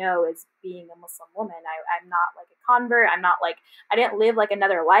all I know is being a Muslim woman. I'm not like a convert. I'm not like, I didn't live like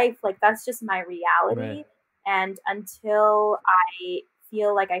another life. Like that's just my reality. Right. And until I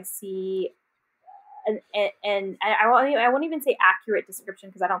feel like I see and I won't even say accurate description,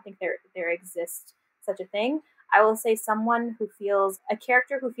 because I don't think there exists such a thing. I will say someone who feels a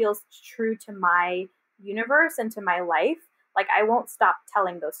character who feels true to my universe and to my life. Like I won't stop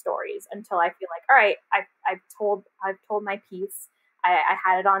telling those stories until I feel like, all right, I've told my piece. I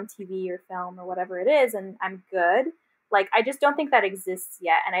had it on TV or film or whatever it is, and I'm good. Like I just don't think that exists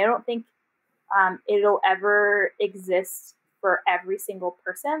yet, and I don't think it'll ever exist for every single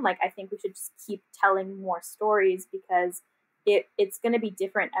person. Like I think we should just keep telling more stories, because it's going to be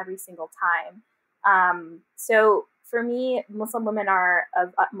different every single time. So for me, Muslim women are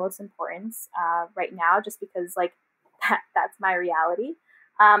of utmost importance right now, just because like that's my reality.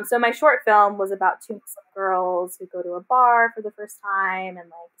 So my short film was about two Muslim girls who go to a bar for the first time, and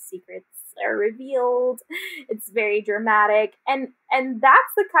like secrets are revealed. It's very dramatic, and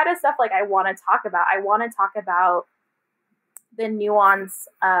that's the kind of stuff like I want to talk about. I want to talk about the nuance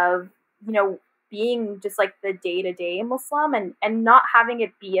of being just like the day-to-day Muslim, and not having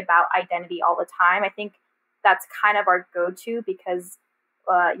it be about identity all the time. I think that's kind of our go-to, because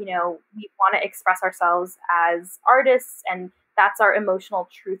we want to express ourselves as artists, and that's our emotional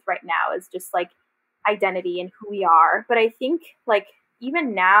truth right now, is just like identity and who we are. But I think like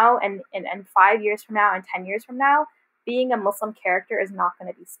even now and 5 years from now and 10 years from now, being a Muslim character is not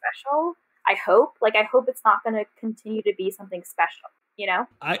going to be special. I hope it's not going to continue to be something special,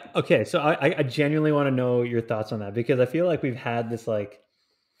 So I genuinely want to know your thoughts on that, because I feel like we've had this, like,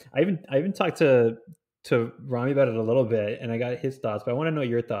 I even talked to Ramy about it a little bit, and I got his thoughts, but I want to know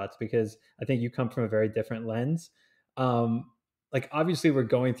your thoughts, because I think you come from a very different lens. Like obviously we're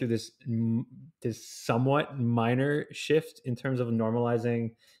going through this somewhat minor shift in terms of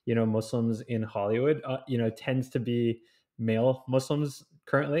normalizing, Muslims in Hollywood. Tends to be male Muslims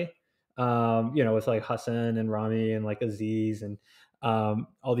currently. With like Hassan and Ramy and like Aziz and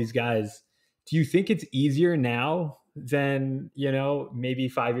all these guys. Do you think it's easier now than, maybe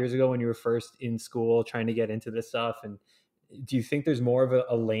 5 years ago when you were first in school trying to get into this stuff? And do you think there's more of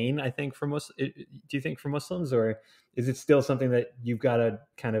a lane, I think, for Muslims, or is it still something that you've got to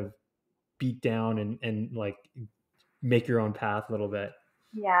kind of beat down and like make your own path a little bit?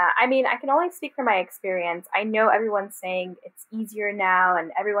 Yeah, I mean, I can only speak from my experience. I know everyone's saying it's easier now,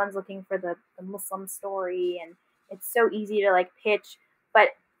 and everyone's looking for the Muslim story, and it's so easy to like pitch, but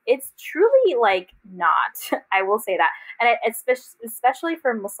it's truly like not. I will say that, and especially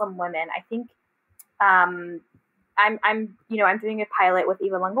for Muslim women, I think I'm doing a pilot with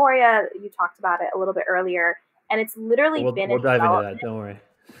Eva Longoria. You talked about it a little bit earlier, and it's literally been we'll dive into that. Don't worry.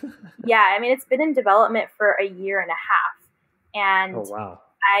 Yeah, I mean, it's been in development for a year and a half. And oh, wow.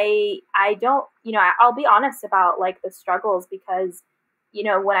 I don't, I'll be honest about like the struggles, because,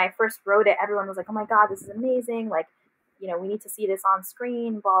 when I first wrote it, everyone was like, oh my God, this is amazing. Like, we need to see this on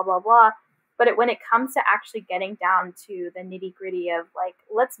screen, blah, blah, blah. But when it comes to actually getting down to the nitty gritty of like,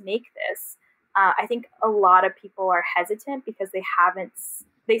 let's make this, I think a lot of people are hesitant because they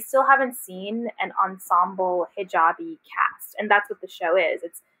still haven't seen an ensemble hijabi cast. And that's what the show is.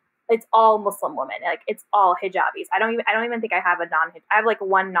 It's all Muslim women. Like it's all hijabis. I don't even think I have I have like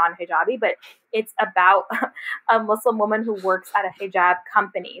one non-hijabi, but it's about a Muslim woman who works at a hijab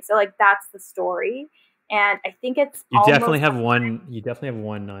company. So like that's the story. And I think you definitely have one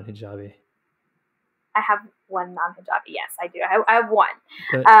non-hijabi. I have one non-hijabi. Yes, I do. I have one.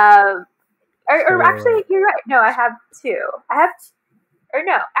 But, or actually, you're right. No, I have two. I have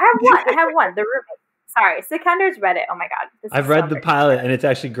one. I have one. The roommate. Sorry, Sikandar's read it. Oh my God. I've read the pilot and it's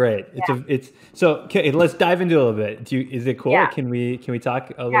actually great. Yeah. So okay, let's dive into it a little bit. Is it cool? Yeah. Can we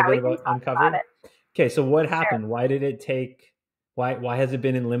talk a little bit about Uncovered? Okay, so what happened? Sure. Why did it take why has it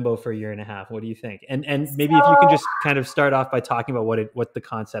been in limbo for a year and a half? What do you think? And maybe if you can just kind of start off by talking about what the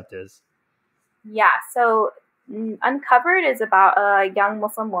concept is. Yeah, so Uncovered is about a young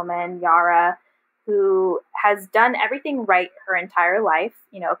Muslim woman, Yara, who has done everything right her entire life,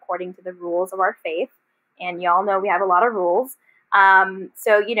 according to the rules of our faith. And y'all know we have a lot of rules.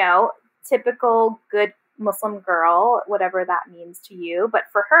 So, typical good Muslim girl, whatever that means to you. But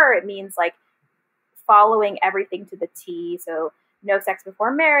for her, it means like following everything to the T. So no sex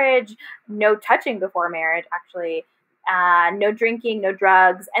before marriage, no touching before marriage, actually, no drinking, no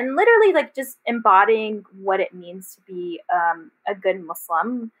drugs, and literally like just embodying what it means to be a good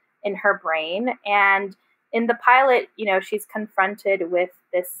Muslim in her brain. And in the pilot, she's confronted with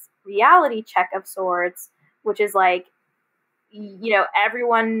this reality check of sorts, which is like,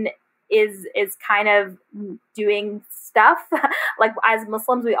 everyone is kind of doing stuff. Like as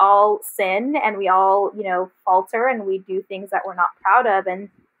Muslims, we all sin and we all, falter and we do things that we're not proud of. And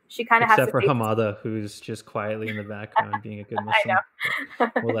she kind of has to. Except for Hamada, who's just quietly in the background being a good Muslim. I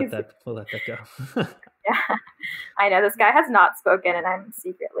know. We'll let that go. Yeah, I know. This guy has not spoken, and I'm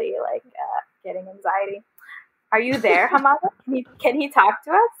secretly like getting anxiety. Are you there, Hamada? Can he talk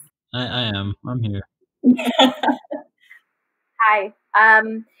to us? I am. I'm here. Hi.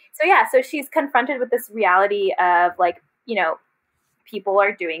 So she's confronted with this reality of like, people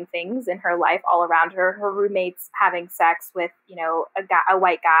are doing things in her life all around her. Her roommates having sex with, a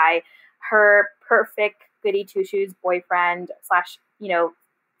white guy. Her perfect goody two shoes boyfriend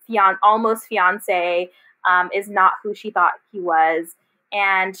 / almost fiance is not who she thought he was.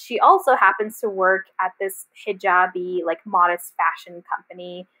 And she also happens to work at this hijabi, like modest fashion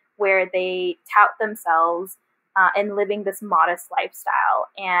company where they tout themselves and living this modest lifestyle.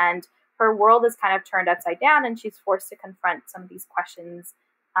 And her world is kind of turned upside down and she's forced to confront some of these questions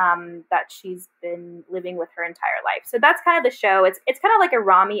that she's been living with her entire life. So that's kind of the show. It's kind of like a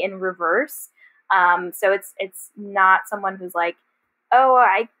Ramy in reverse. So it's not someone who's like, oh,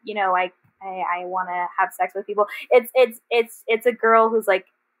 I want to have sex with people. It's a girl who's like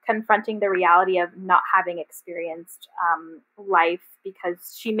confronting the reality of not having experienced life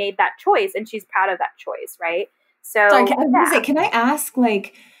because she made that choice and she's proud of that choice, right? So sorry, can I ask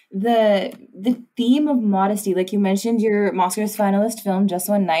like the theme of modesty? Like you mentioned your Mosquers finalist film Just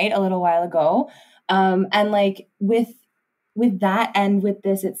One Night a little while ago, and like with that and with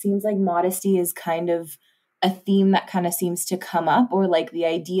this, it seems like modesty is kind of a theme that kind of seems to come up, or like the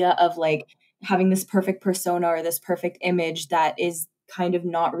idea of like having this perfect persona or this perfect image that is kind of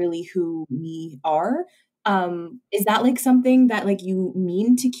not really who we are. Is that like something that like you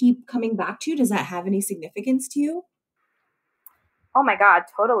mean to keep coming back to? Does that have any significance to you? Oh my God,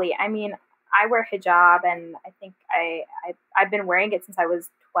 totally. I mean, I wear hijab and I think I've been wearing it since I was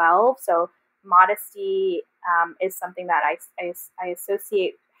 12. So modesty is something that I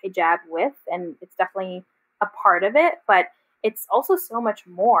associate hijab with, and it's definitely a part of it, but it's also so much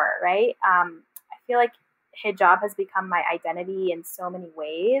more, right? I feel like hijab has become my identity in so many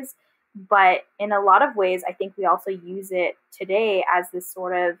ways, but in a lot of ways, I think we also use it today as this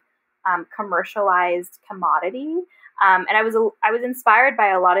sort of commercialized commodity. And I was inspired by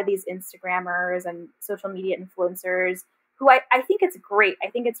a lot of these Instagrammers and social media influencers who I think it's great. I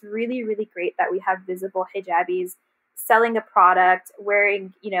think it's really, really great that we have visible hijabis selling a product,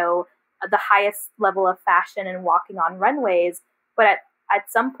 wearing, the highest level of fashion and walking on runways. But at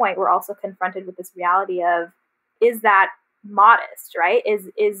some point, we're also confronted with this reality of, is that modest, right?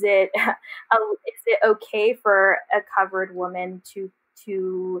 Is it okay for a covered woman to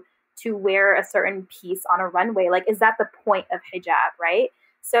wear a certain piece on a runway? Like, is that the point of hijab, right?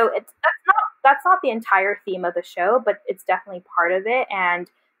 So that's not the entire theme of the show, but it's definitely part of it. And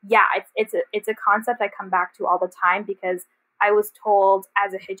yeah, it's a concept I come back to all the time because I was told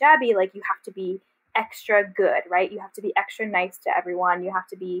as a hijabi, like, you have to be extra good, right? You have to be extra nice to everyone. You have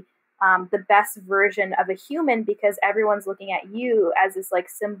to be the best version of a human because everyone's looking at you as this like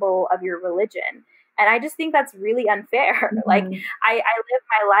symbol of your religion. And I just think that's really unfair. Mm-hmm. Like I lived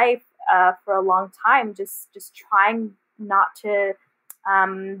my life for a long time, just trying not to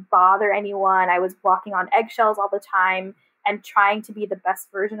bother anyone. I was walking on eggshells all the time and trying to be the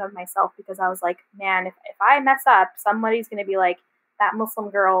best version of myself because I was like, man, if I mess up, somebody's going to be like, that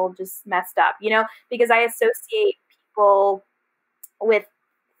Muslim girl just messed up, because I associate people with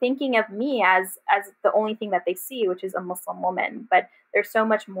thinking of me as the only thing that they see, which is a Muslim woman. But there's so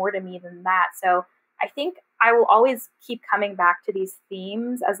much more to me than that. So I think I will always keep coming back to these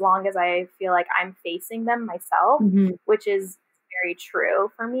themes as long as I feel like I'm facing them myself, which is very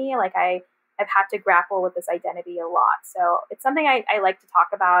true for me. Like I've had to grapple with this identity a lot. So it's something I like to talk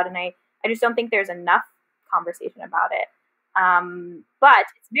about, and I just don't think there's enough conversation about it. But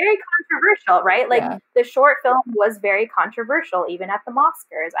it's very controversial, right? Like the short film was very controversial, even at the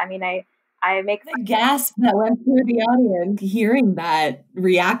Mosquers. I mean, I make the gasp that went through the audience hearing that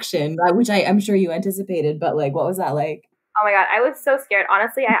reaction, which I'm sure you anticipated, but like, what was that like? Oh my God, I was so scared.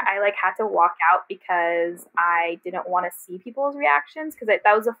 Honestly, I like had to walk out because I didn't want to see people's reactions, because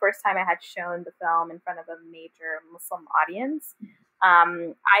that was the first time I had shown the film in front of a major Muslim audience.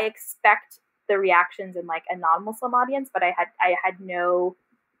 I expect the reactions in like a non-Muslim audience, but I had no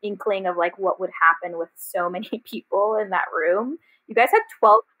inkling of like what would happen with so many people in that room. You guys had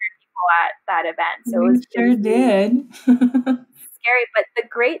 1,200 people at that event, so it sure did. Scary. But the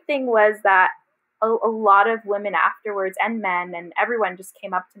great thing was that a lot of women afterwards, and men, and everyone just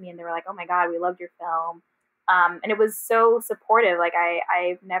came up to me and they were like, "Oh my God, we loved your film," and it was so supportive. Like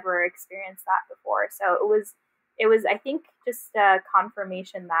I've never experienced that before, so it was I think just a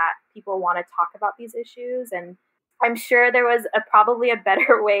confirmation that people want to talk about these issues. And I'm sure there was probably a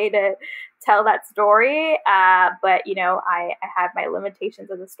better way to tell that story, but you know, I have my limitations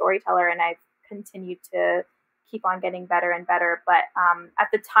as a storyteller, and I've continued to keep on getting better and better. But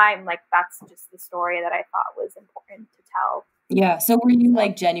at the time, like, that's just the story that I thought was important to tell. Yeah. So were you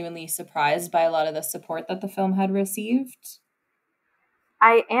like genuinely surprised by a lot of the support that the film had received?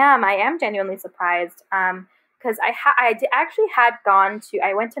 I am genuinely surprised. Because I actually had gone to,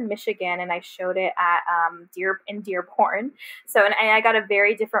 I went to Michigan and I showed it at in Dearborn. So, and I got a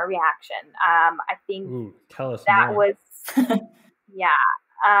very different reaction. I think tell us that more. was, yeah.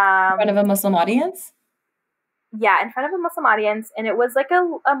 In front of a Muslim audience? Yeah, in front of a Muslim audience. And it was like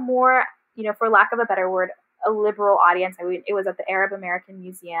a more, you know, for lack of a better word, a liberal audience. I mean, it was at the Arab American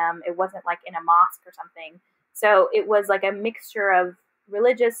Museum. It wasn't like in a mosque or something. So it was like a mixture of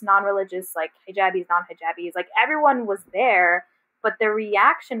religious, non-religious, like hijabis, non-hijabis, like everyone was there, but the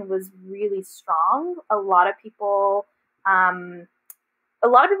reaction was really strong. A lot of people loved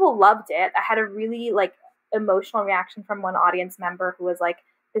it. I had a really like emotional reaction from one audience member who was like,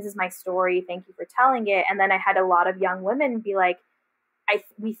 "This is my story. Thank you for telling it." And then I had a lot of young women be like,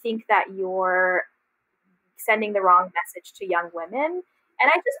 we think that you're sending the wrong message to young women. And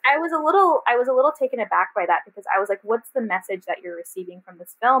I was a little taken aback by that, because I was like, what's the message that you're receiving from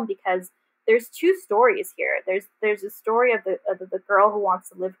this film? Because there's two stories here. There's a story of the girl who wants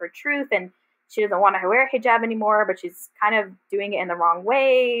to live her truth, and she doesn't want to wear a hijab anymore, but she's kind of doing it in the wrong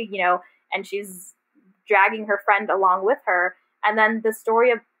way, you know, and she's dragging her friend along with her. And then the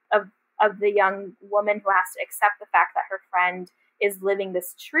story of the young woman who has to accept the fact that her friend is living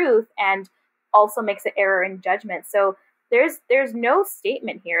this truth and also makes an error in judgment. So there's no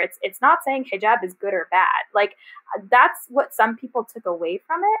statement here. It's not saying hijab is good or bad. Like, that's what some people took away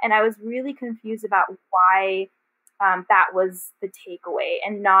from it, and I was really confused about why that was the takeaway,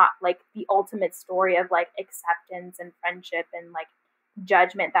 and not like the ultimate story of like acceptance and friendship and like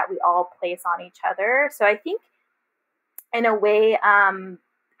judgment that we all place on each other. So I think, in a way,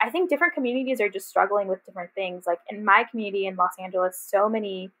 I think different communities are just struggling with different things. Like in my community in Los Angeles, so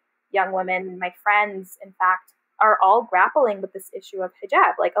many young women, my friends, in fact, are all grappling with this issue of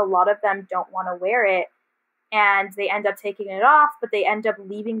hijab. Like, a lot of them don't want to wear it, and they end up taking it off, but they end up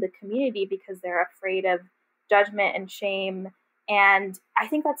leaving the community because they're afraid of judgment and shame. And I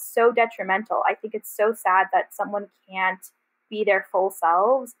think that's so detrimental. I think it's so sad that someone can't be their full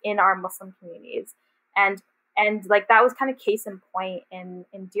selves in our Muslim communities. And like, that was kind of case in point in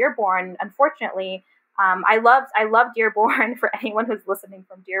Dearborn. Unfortunately, I love Dearborn, for anyone who's listening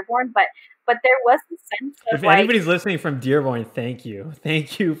from Dearborn, but there was the sense of, if anybody's listening from Dearborn, thank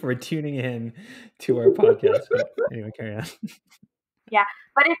you for tuning in to our podcast. But anyway, carry on. Yeah,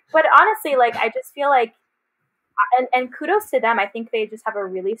 but honestly, like, I just feel like, and kudos to them. I think they just have a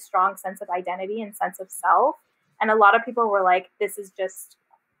really strong sense of identity and sense of self. And a lot of people were like, this is just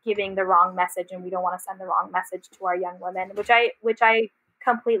giving the wrong message, and we don't want to send the wrong message to our young women, which I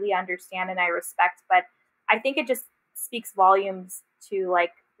completely understand and I respect. But I think it just speaks volumes to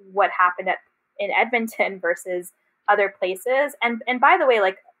like what happened in Edmonton versus other places. And by the way,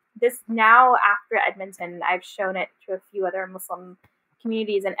 like, this, now after Edmonton, I've shown it to a few other Muslim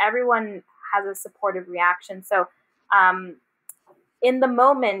communities, and everyone has a supportive reaction. So in the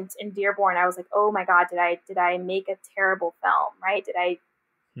moment in Dearborn, I was like, oh my God, did I make a terrible film, right? Did I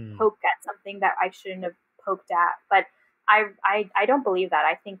poke at something that I shouldn't have poked at? But I don't believe that.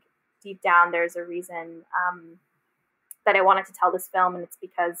 I think deep down there's a reason that I wanted to tell this film, and it's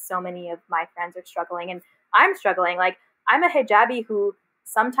because so many of my friends are struggling. And I'm struggling. Like, I'm a hijabi who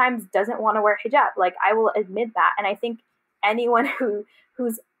sometimes doesn't want to wear hijab. Like, I will admit that. And I think anyone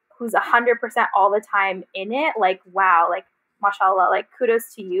who's 100% all the time in it, like, wow, like, mashallah, like,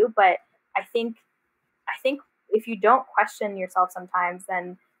 kudos to you. But I think if you don't question yourself sometimes,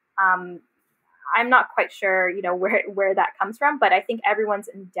 then I'm not quite sure, you know, where that comes from, but I think everyone's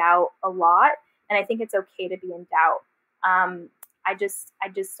in doubt a lot, and I think it's okay to be in doubt. I just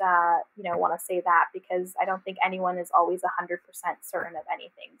you know, want to say that because I don't think anyone is always 100% certain of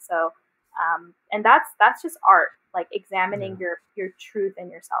anything. So, and that's just art, like examining your truth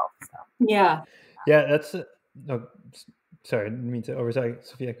in yourself. So yeah, that's no. Sorry, I didn't mean to oversight.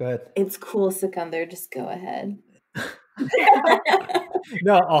 Sophia, go ahead. It's cool, Sikandar. Just go ahead.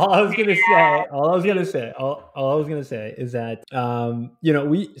 No, all I was gonna say is that you know,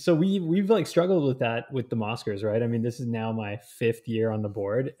 we've like struggled with that with the Mosquers, right? I mean, this is now my 5th year on the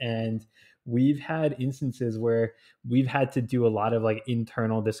board, and we've had instances where we've had to do a lot of like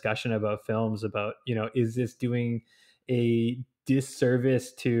internal discussion about films, about, you know, is this doing a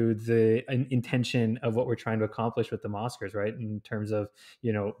disservice to the intention of what we're trying to accomplish with the Mosquers, right? In terms of,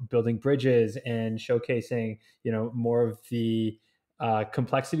 you know, building bridges and showcasing, you know, more of the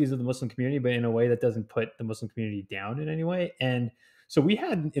complexities of the Muslim community, but in a way that doesn't put the Muslim community down in any way. And so we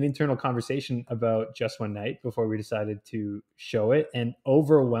had an internal conversation about Just One Night before we decided to show it. And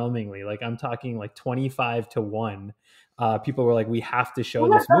overwhelmingly, like I'm talking like 25-1, people were like, we have to show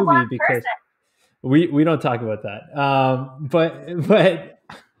this movie because we don't talk about that.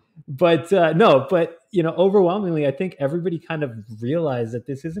 No, but you know, overwhelmingly, I think everybody kind of realized that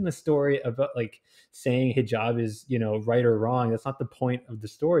this isn't a story about like saying hijab is, you know, right or wrong. That's not the point of the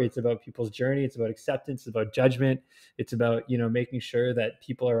story. It's about people's journey. It's about acceptance. It's about judgment. It's about, you know, making sure that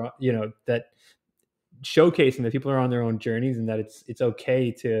people are, you know, that showcasing that people are on their own journeys and that it's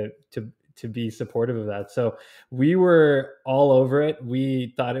okay to be supportive of that. So we were all over it.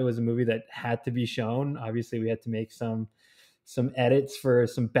 We thought it was a movie that had to be shown. Obviously, we had to make some edits for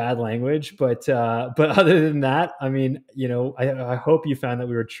some bad language, but other than that, I mean, you know, I hope you found that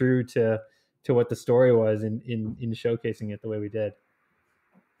we were true to what the story was in showcasing it the way we did.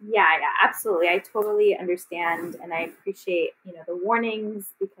 Yeah, absolutely. I totally understand, and I appreciate, you know, the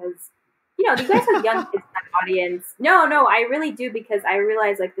warnings because, you know, you guys have young kids in the audience. No, I really do, because I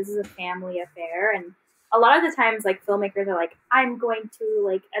realize like this is a family affair, and a lot of the times like filmmakers are like, I'm going to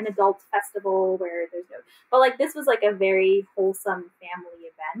like an adult festival where there's no, but like this was like a very wholesome family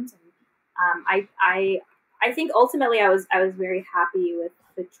event, and I think ultimately I was very happy with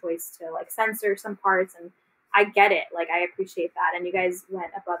the choice to like censor some parts, and I get it. Like, I appreciate that. And you guys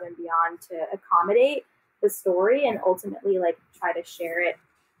went above and beyond to accommodate the story and ultimately like try to share it,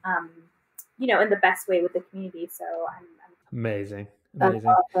 you know, in the best way with the community. So I'm amazing.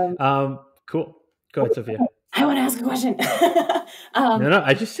 Awesome. Cool. Go ahead, Sophia. I want to ask a question. No,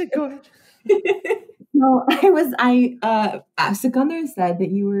 I just said go ahead. No, Sikandar said that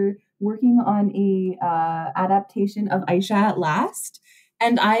you were working on a adaptation of Ayesha at Last.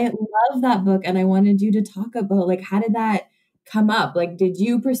 And I love that book, and I wanted you to talk about like, how did that come up? Like, did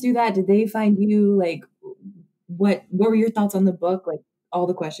you pursue that? Did they find you? Like, what were your thoughts on the book? Like, all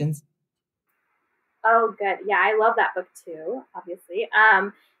the questions. Oh, good. Yeah, I love that book too, obviously.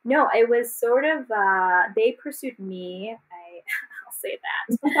 No, it was sort of, they pursued me. I'll say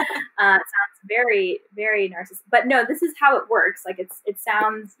that. It sounds very, very narcissistic. But no, this is how it works. Like, it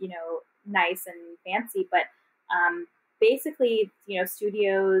sounds, you know, nice and fancy, but basically, you know,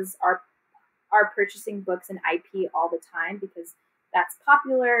 studios are purchasing books and IP all the time because that's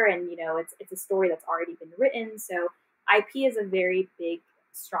popular, and you know, it's a story that's already been written. So IP is a very big,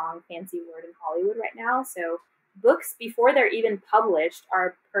 strong, fancy word in Hollywood right now. So books, before they're even published,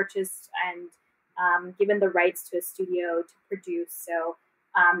 are purchased and given the rights to a studio to produce. So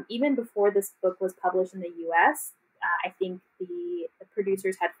even before this book was published in the US, I think the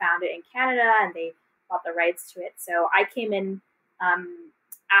producers had found it in Canada and they bought the rights to it. So I came in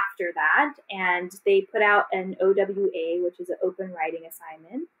after that, and they put out an OWA, which is an open writing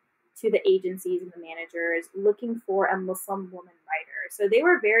assignment, to the agencies and the managers looking for a Muslim woman writer. So they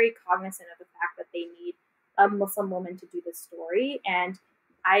were very cognizant of the fact that they need a Muslim woman to do this story. And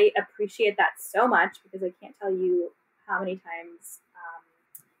I appreciate that so much, because I can't tell you how many times,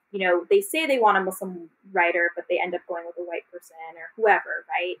 you know, they say they want a Muslim writer, but they end up going with a white person or whoever,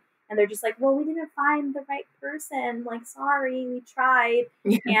 right? And they're just like, well, we didn't find the right person. Like, sorry, we tried.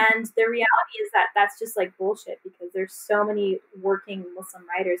 And the reality is that that's just like bullshit, because there's so many working Muslim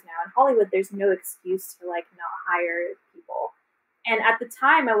writers now in Hollywood. There's no excuse to like not hire people. And at the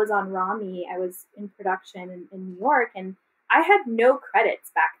time I was on Ramy, I was in production in New York, and I had no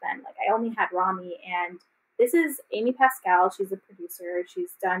credits back then. Like, I only had Ramy, and this is Amy Pascal. She's a producer.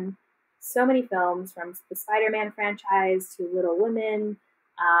 She's done so many films, from the Spider-Man franchise to Little Women.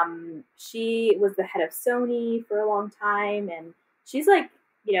 She was the head of Sony for a long time, and she's like,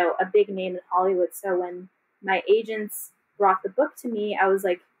 you know, a big name in Hollywood. So when my agents brought the book to me, I was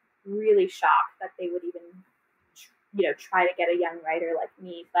like really shocked that they would even, you know, try to get a young writer like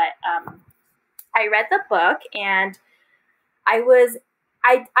me. But I read the book, and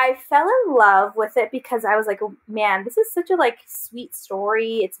I fell in love with it because I was like, oh, man, this is such a like sweet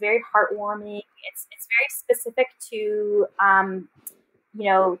story. It's very heartwarming. It's very specific to you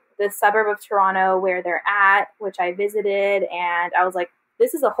know, the suburb of Toronto where they're at, which I visited, and I was like,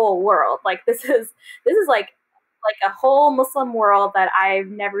 this is a whole world. Like this is like a whole Muslim world that I've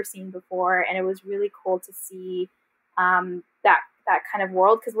never seen before, and it was really cool to see that kind of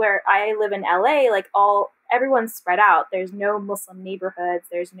world, because where I live in LA, like everyone's spread out. There's no Muslim neighborhoods.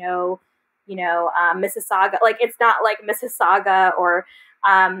 There's no, you know, Mississauga. Like it's not like Mississauga or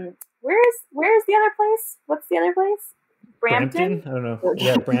where's the other place? What's the other place? Brampton? I don't know.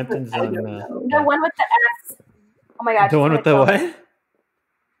 Yeah, Brampton's on the one with the S. Oh my gosh. The one with the what?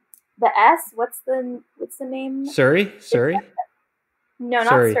 The S? What's the name? Surrey? No, Surrey. Not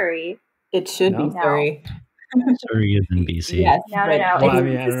Surrey. It should be Surrey. Surrey is in BC. Yes, No. Well, I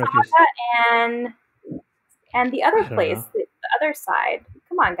mean, I don't know if you're... and the other place, the other side.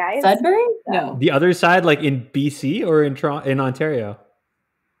 Come on, guys. Sudbury? No. The other side, like in BC or in Ontario?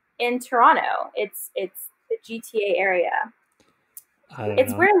 In Toronto. It's the GTA area.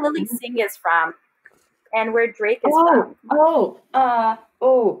 It's where Lily Singh is from, and where Drake is from.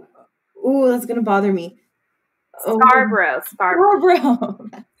 That's gonna bother me. Scarborough.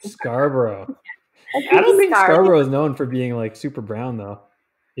 Scarborough. I don't think Scarborough is known for being like super brown, though.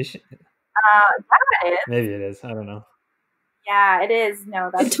 Yeah, it is. Maybe it is. I don't know. Yeah, it is. No,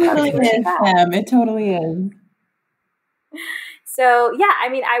 it totally is, Sam. It totally is. So yeah, I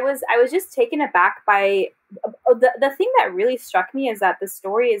mean, I was just taken aback by the thing that really struck me is that the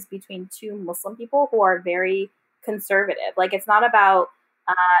story is between two Muslim people who are very conservative. Like it's not about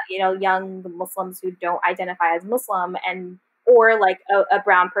you know, young Muslims who don't identify as Muslim or like a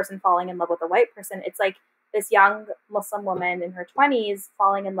brown person falling in love with a white person. It's like this young Muslim woman in her 20s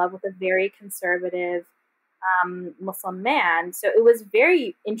falling in love with a very conservative Muslim man. So it was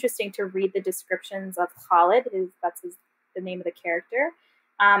very interesting to read the descriptions of Khalid, the name of the character,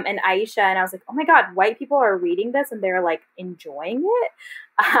 and Ayesha, and I was like, oh my god, white people are reading this and they're like enjoying it.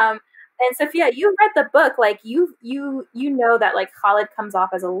 And Sophia, you read the book, like you know that like Khalid comes off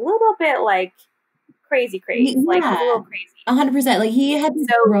as a little bit like crazy, yeah, like a little crazy, 100%. Like he had to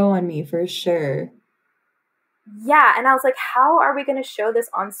grow on me for sure. Yeah, and I was like, how are we going to show this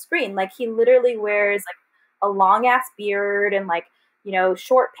on screen? Like he literally wears like a long ass beard and like, you know,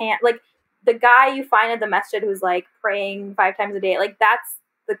 short pants, like the guy you find at the masjid who's like praying 5 times a day, like that's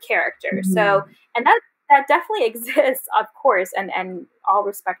the character. Mm-hmm. So, and that definitely exists, of course, and all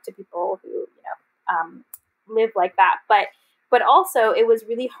respect to people who, you know, live like that. But also it was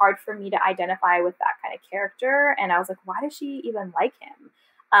really hard for me to identify with that kind of character. And I was like, why does she even like him?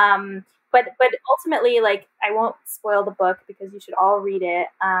 But ultimately, like, I won't spoil the book because you should all read it.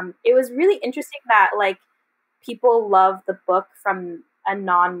 It was really interesting that like people love the book from a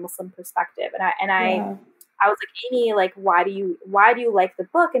non-Muslim perspective, and I was like, Amy, like, why do you like the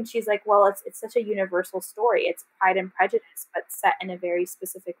book? And she's like, well, it's such a universal story. It's Pride and Prejudice, but set in a very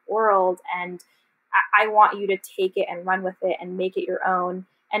specific world, and I want you to take it and run with it and make it your own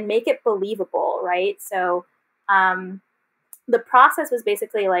and make it believable, right? So the process was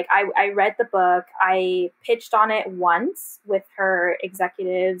basically like I read the book, I pitched on it once with her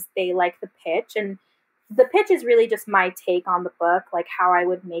executives. They liked the pitch, and the pitch is really just my take on the book, like how I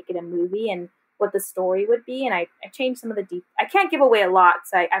would make it a movie and what the story would be. And I changed some of the I can't give away a lot,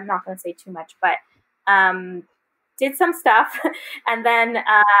 so I'm not going to say too much, but did some stuff. And then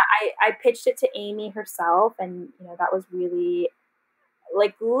I pitched it to Amy herself, and you know, that was really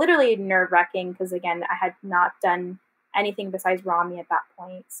like literally nerve-wracking because again, I had not done anything besides Ramy at that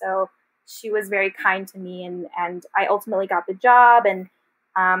point. So she was very kind to me, and I ultimately got the job, and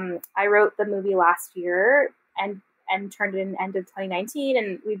I wrote the movie last year and turned it in the end of 2019,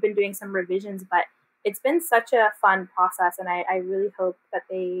 and we've been doing some revisions, but it's been such a fun process, and I really hope that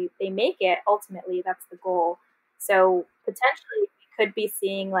they make it. Ultimately, that's the goal. So potentially we could be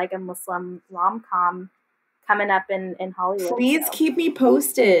seeing like a Muslim rom-com coming up in Hollywood. Please keep me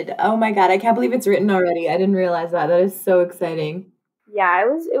posted. Oh my god, I can't believe it's written already. I didn't realize that. That is so exciting. Yeah,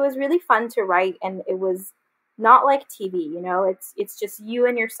 it was really fun to write, and it was not like TV, you know, it's just you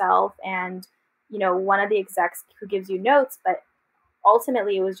and yourself and, you know, one of the execs who gives you notes, but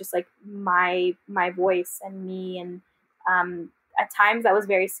ultimately it was just like my voice and me. And at times that was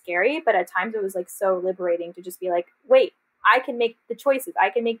very scary, but at times it was like so liberating to just be like, wait, I can make the choices, I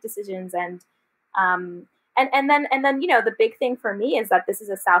can make decisions. And then, you know, the big thing for me is that this is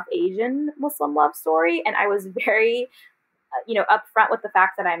a South Asian Muslim love story. And I was very, you know, upfront with the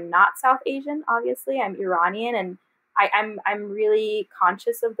fact that I'm not South Asian. Obviously, I'm Iranian, and I'm really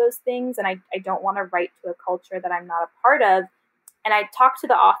conscious of those things. And I don't want to write to a culture that I'm not a part of. And I talked to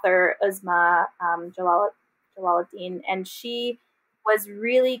the author, Uzma Jalaluddin, and she was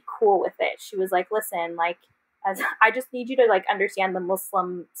really cool with it. She was like, listen, like, I just need you to like understand the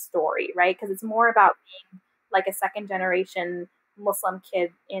Muslim story, right? Because it's more about being like a second generation Muslim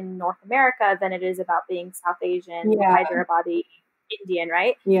kid in North America than it is about being South Asian, Hyderabadi Indian,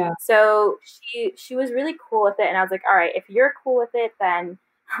 right? Yeah. So she was really cool with it, and I was like, all right, if you're cool with it, then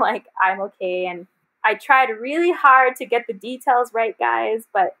like I'm okay. And I tried really hard to get the details right, guys,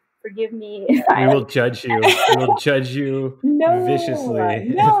 but forgive me if we will judge you. We will judge you viciously.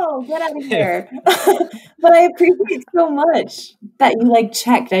 No, get out of here. But I appreciate so much that you like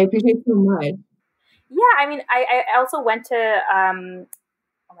checked. I appreciate so much. Yeah, I mean, I also went to oh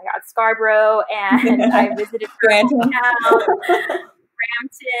my God, Scarborough, and I visited Brampton.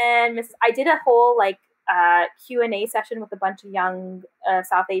 I did a whole like Q&A session with a bunch of young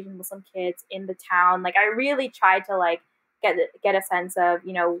South Asian Muslim kids in the town. Like I really tried to like get a sense of,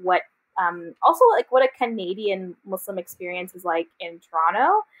 you know, what also like what a Canadian Muslim experience is like in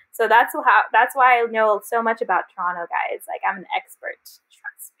Toronto. So that's why I know so much about Toronto, guys. Like I'm an expert,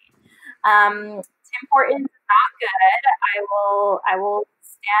 trust me. Tim Hortons is not good. I will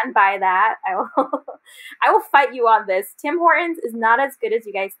stand by that. I will fight you on this. Tim Hortons is not as good as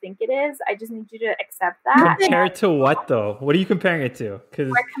you guys think it is. I just need you to accept that. Compared to what though? What are you comparing it to?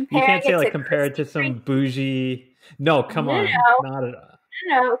 Because you can't say like compare it to some bougie. No, come on, not at all.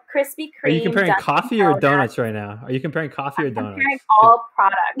 No, Krispy Kreme. Are you comparing coffee or donuts right now? Are you comparing coffee or donuts? I'm comparing all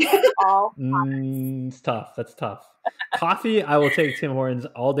products. All products. It's tough. That's tough. Coffee, I will take Tim Hortons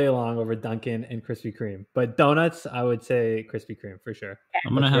all day long over Dunkin' and Krispy Kreme. But donuts, I would say Krispy Kreme for sure.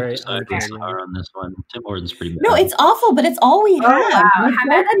 I'm going to have to side with Sahar on this one. Tim Hortons pretty bad. No, it's awful, but it's all we have. Wow.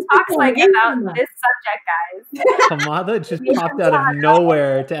 Hamada talks like about this subject, guys. Hamada just popped out of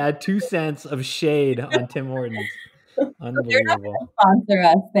nowhere to add 2 cents of shade on Tim Hortons. Unbelievable. Sponsor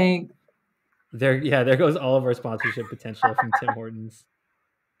us, thanks. There goes all of our sponsorship potential from Tim Hortons.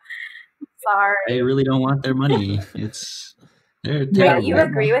 Sorry. They really don't want their money. They're terrible. Yeah, you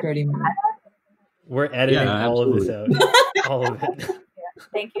agree with me? We're editing all of this out. All of it. Yeah,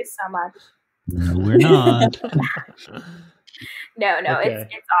 thank you so much. No, we're not. No, okay.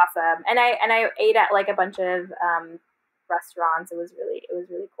 It's awesome. And I ate at like a bunch of restaurants. It was really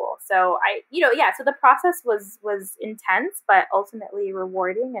cool. So so the process was intense, but ultimately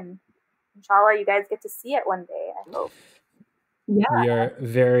rewarding, and inshallah you guys get to see it one day, I hope. Yeah. We are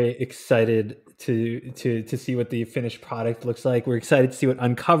very excited to see what the finished product looks like. We're excited to see what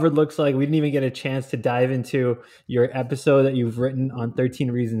Uncovered looks like. We didn't even get a chance to dive into your episode that you've written on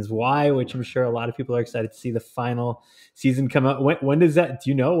 13 Reasons Why, which I'm sure a lot of people are excited to see the final season come out. When does that,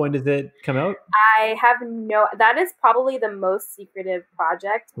 do you know, when does it come out? I have that is probably the most secretive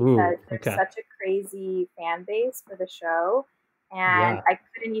project because there's such a crazy fan base for the show. And I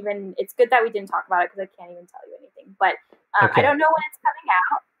couldn't even, it's good that we didn't talk about it because I can't even tell you anything, but I don't know when it's coming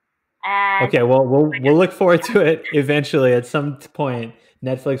out. And okay, well, we'll look forward to it eventually. At some point,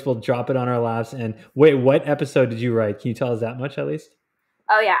 Netflix will drop it on our laps. And wait, what episode did you write? Can you tell us that much at least?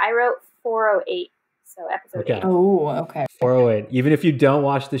 Oh yeah, I wrote 408. So episode 8. Oh, okay. 408. Even if you don't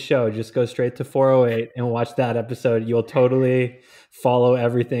watch the show, just go straight to 408 and watch that episode. You'll totally follow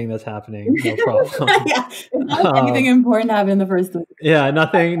everything that's happening. No problem. Anything important happened in the first week. Yeah,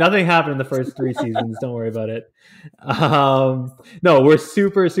 nothing happened in the first 3 seasons. Don't worry about it. No, we're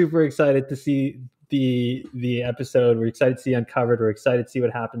super, super excited to see the episode. We're excited to see Uncovered. We're excited to see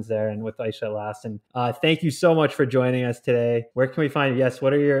what happens there and with Ayesha last. And thank you so much for joining us today. Where can we find you? Yes,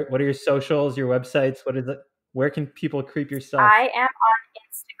 what are your socials, your websites? Where can people creep your stuff? I am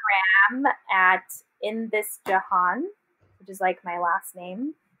on Instagram at In This Jahan, which is like my last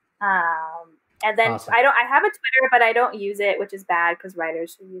name. And then awesome. I have a Twitter, but I don't use it, which is bad because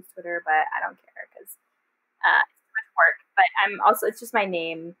writers should use Twitter, but I don't care because it's too much work. But it's just my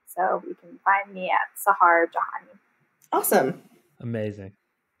name, so you can find me at Sahar Jahani. Awesome. Amazing.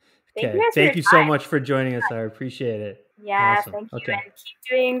 Okay. Thank you so much for joining us. I appreciate it. Yeah, awesome. Thank you. Okay. And keep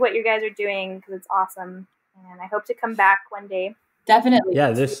doing what you guys are doing because it's awesome. And I hope to come back one day. Definitely.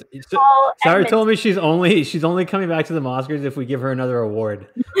 Yeah, Sahar told me she's only coming back to the Mosquers if we give her another award.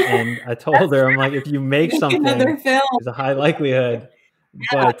 And I told her, I'm like, if you make something, there's a high likelihood.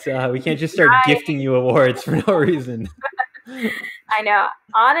 Yeah. But we can't just start gifting you awards for no reason. I know.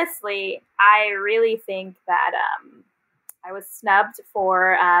 Honestly, I really think that I was snubbed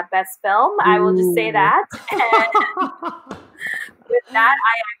for best film. I will just say that. And with that,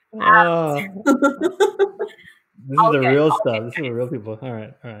 I am This is the real stuff. This is the real people. All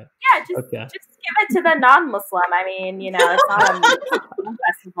right. Yeah, just give it to the non-Muslim. I mean, you know, it's not a film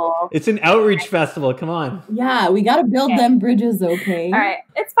festival. It's an outreach festival. Come on. Yeah, we got to build them bridges, okay? All right.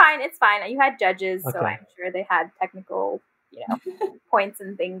 It's fine. You had judges, so I'm sure they had technical, points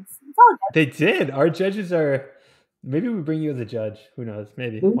and things. It's all good. They did. Our judges are... Maybe we bring you as a judge. Who knows?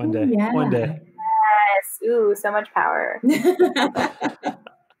 Maybe. One day. Yeah. One day. Yes. Ooh, so much power. All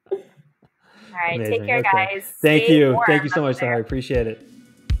right. Amazing. Take care, guys. Thank you. Thank you so much, Sahar. I appreciate it.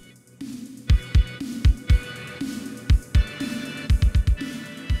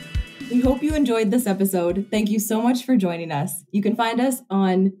 We hope you enjoyed this episode. Thank you so much for joining us. You can find us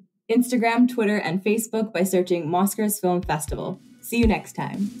on Instagram, Twitter, and Facebook by searching Mosquers Film Festival. See you next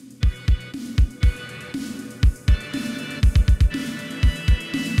time.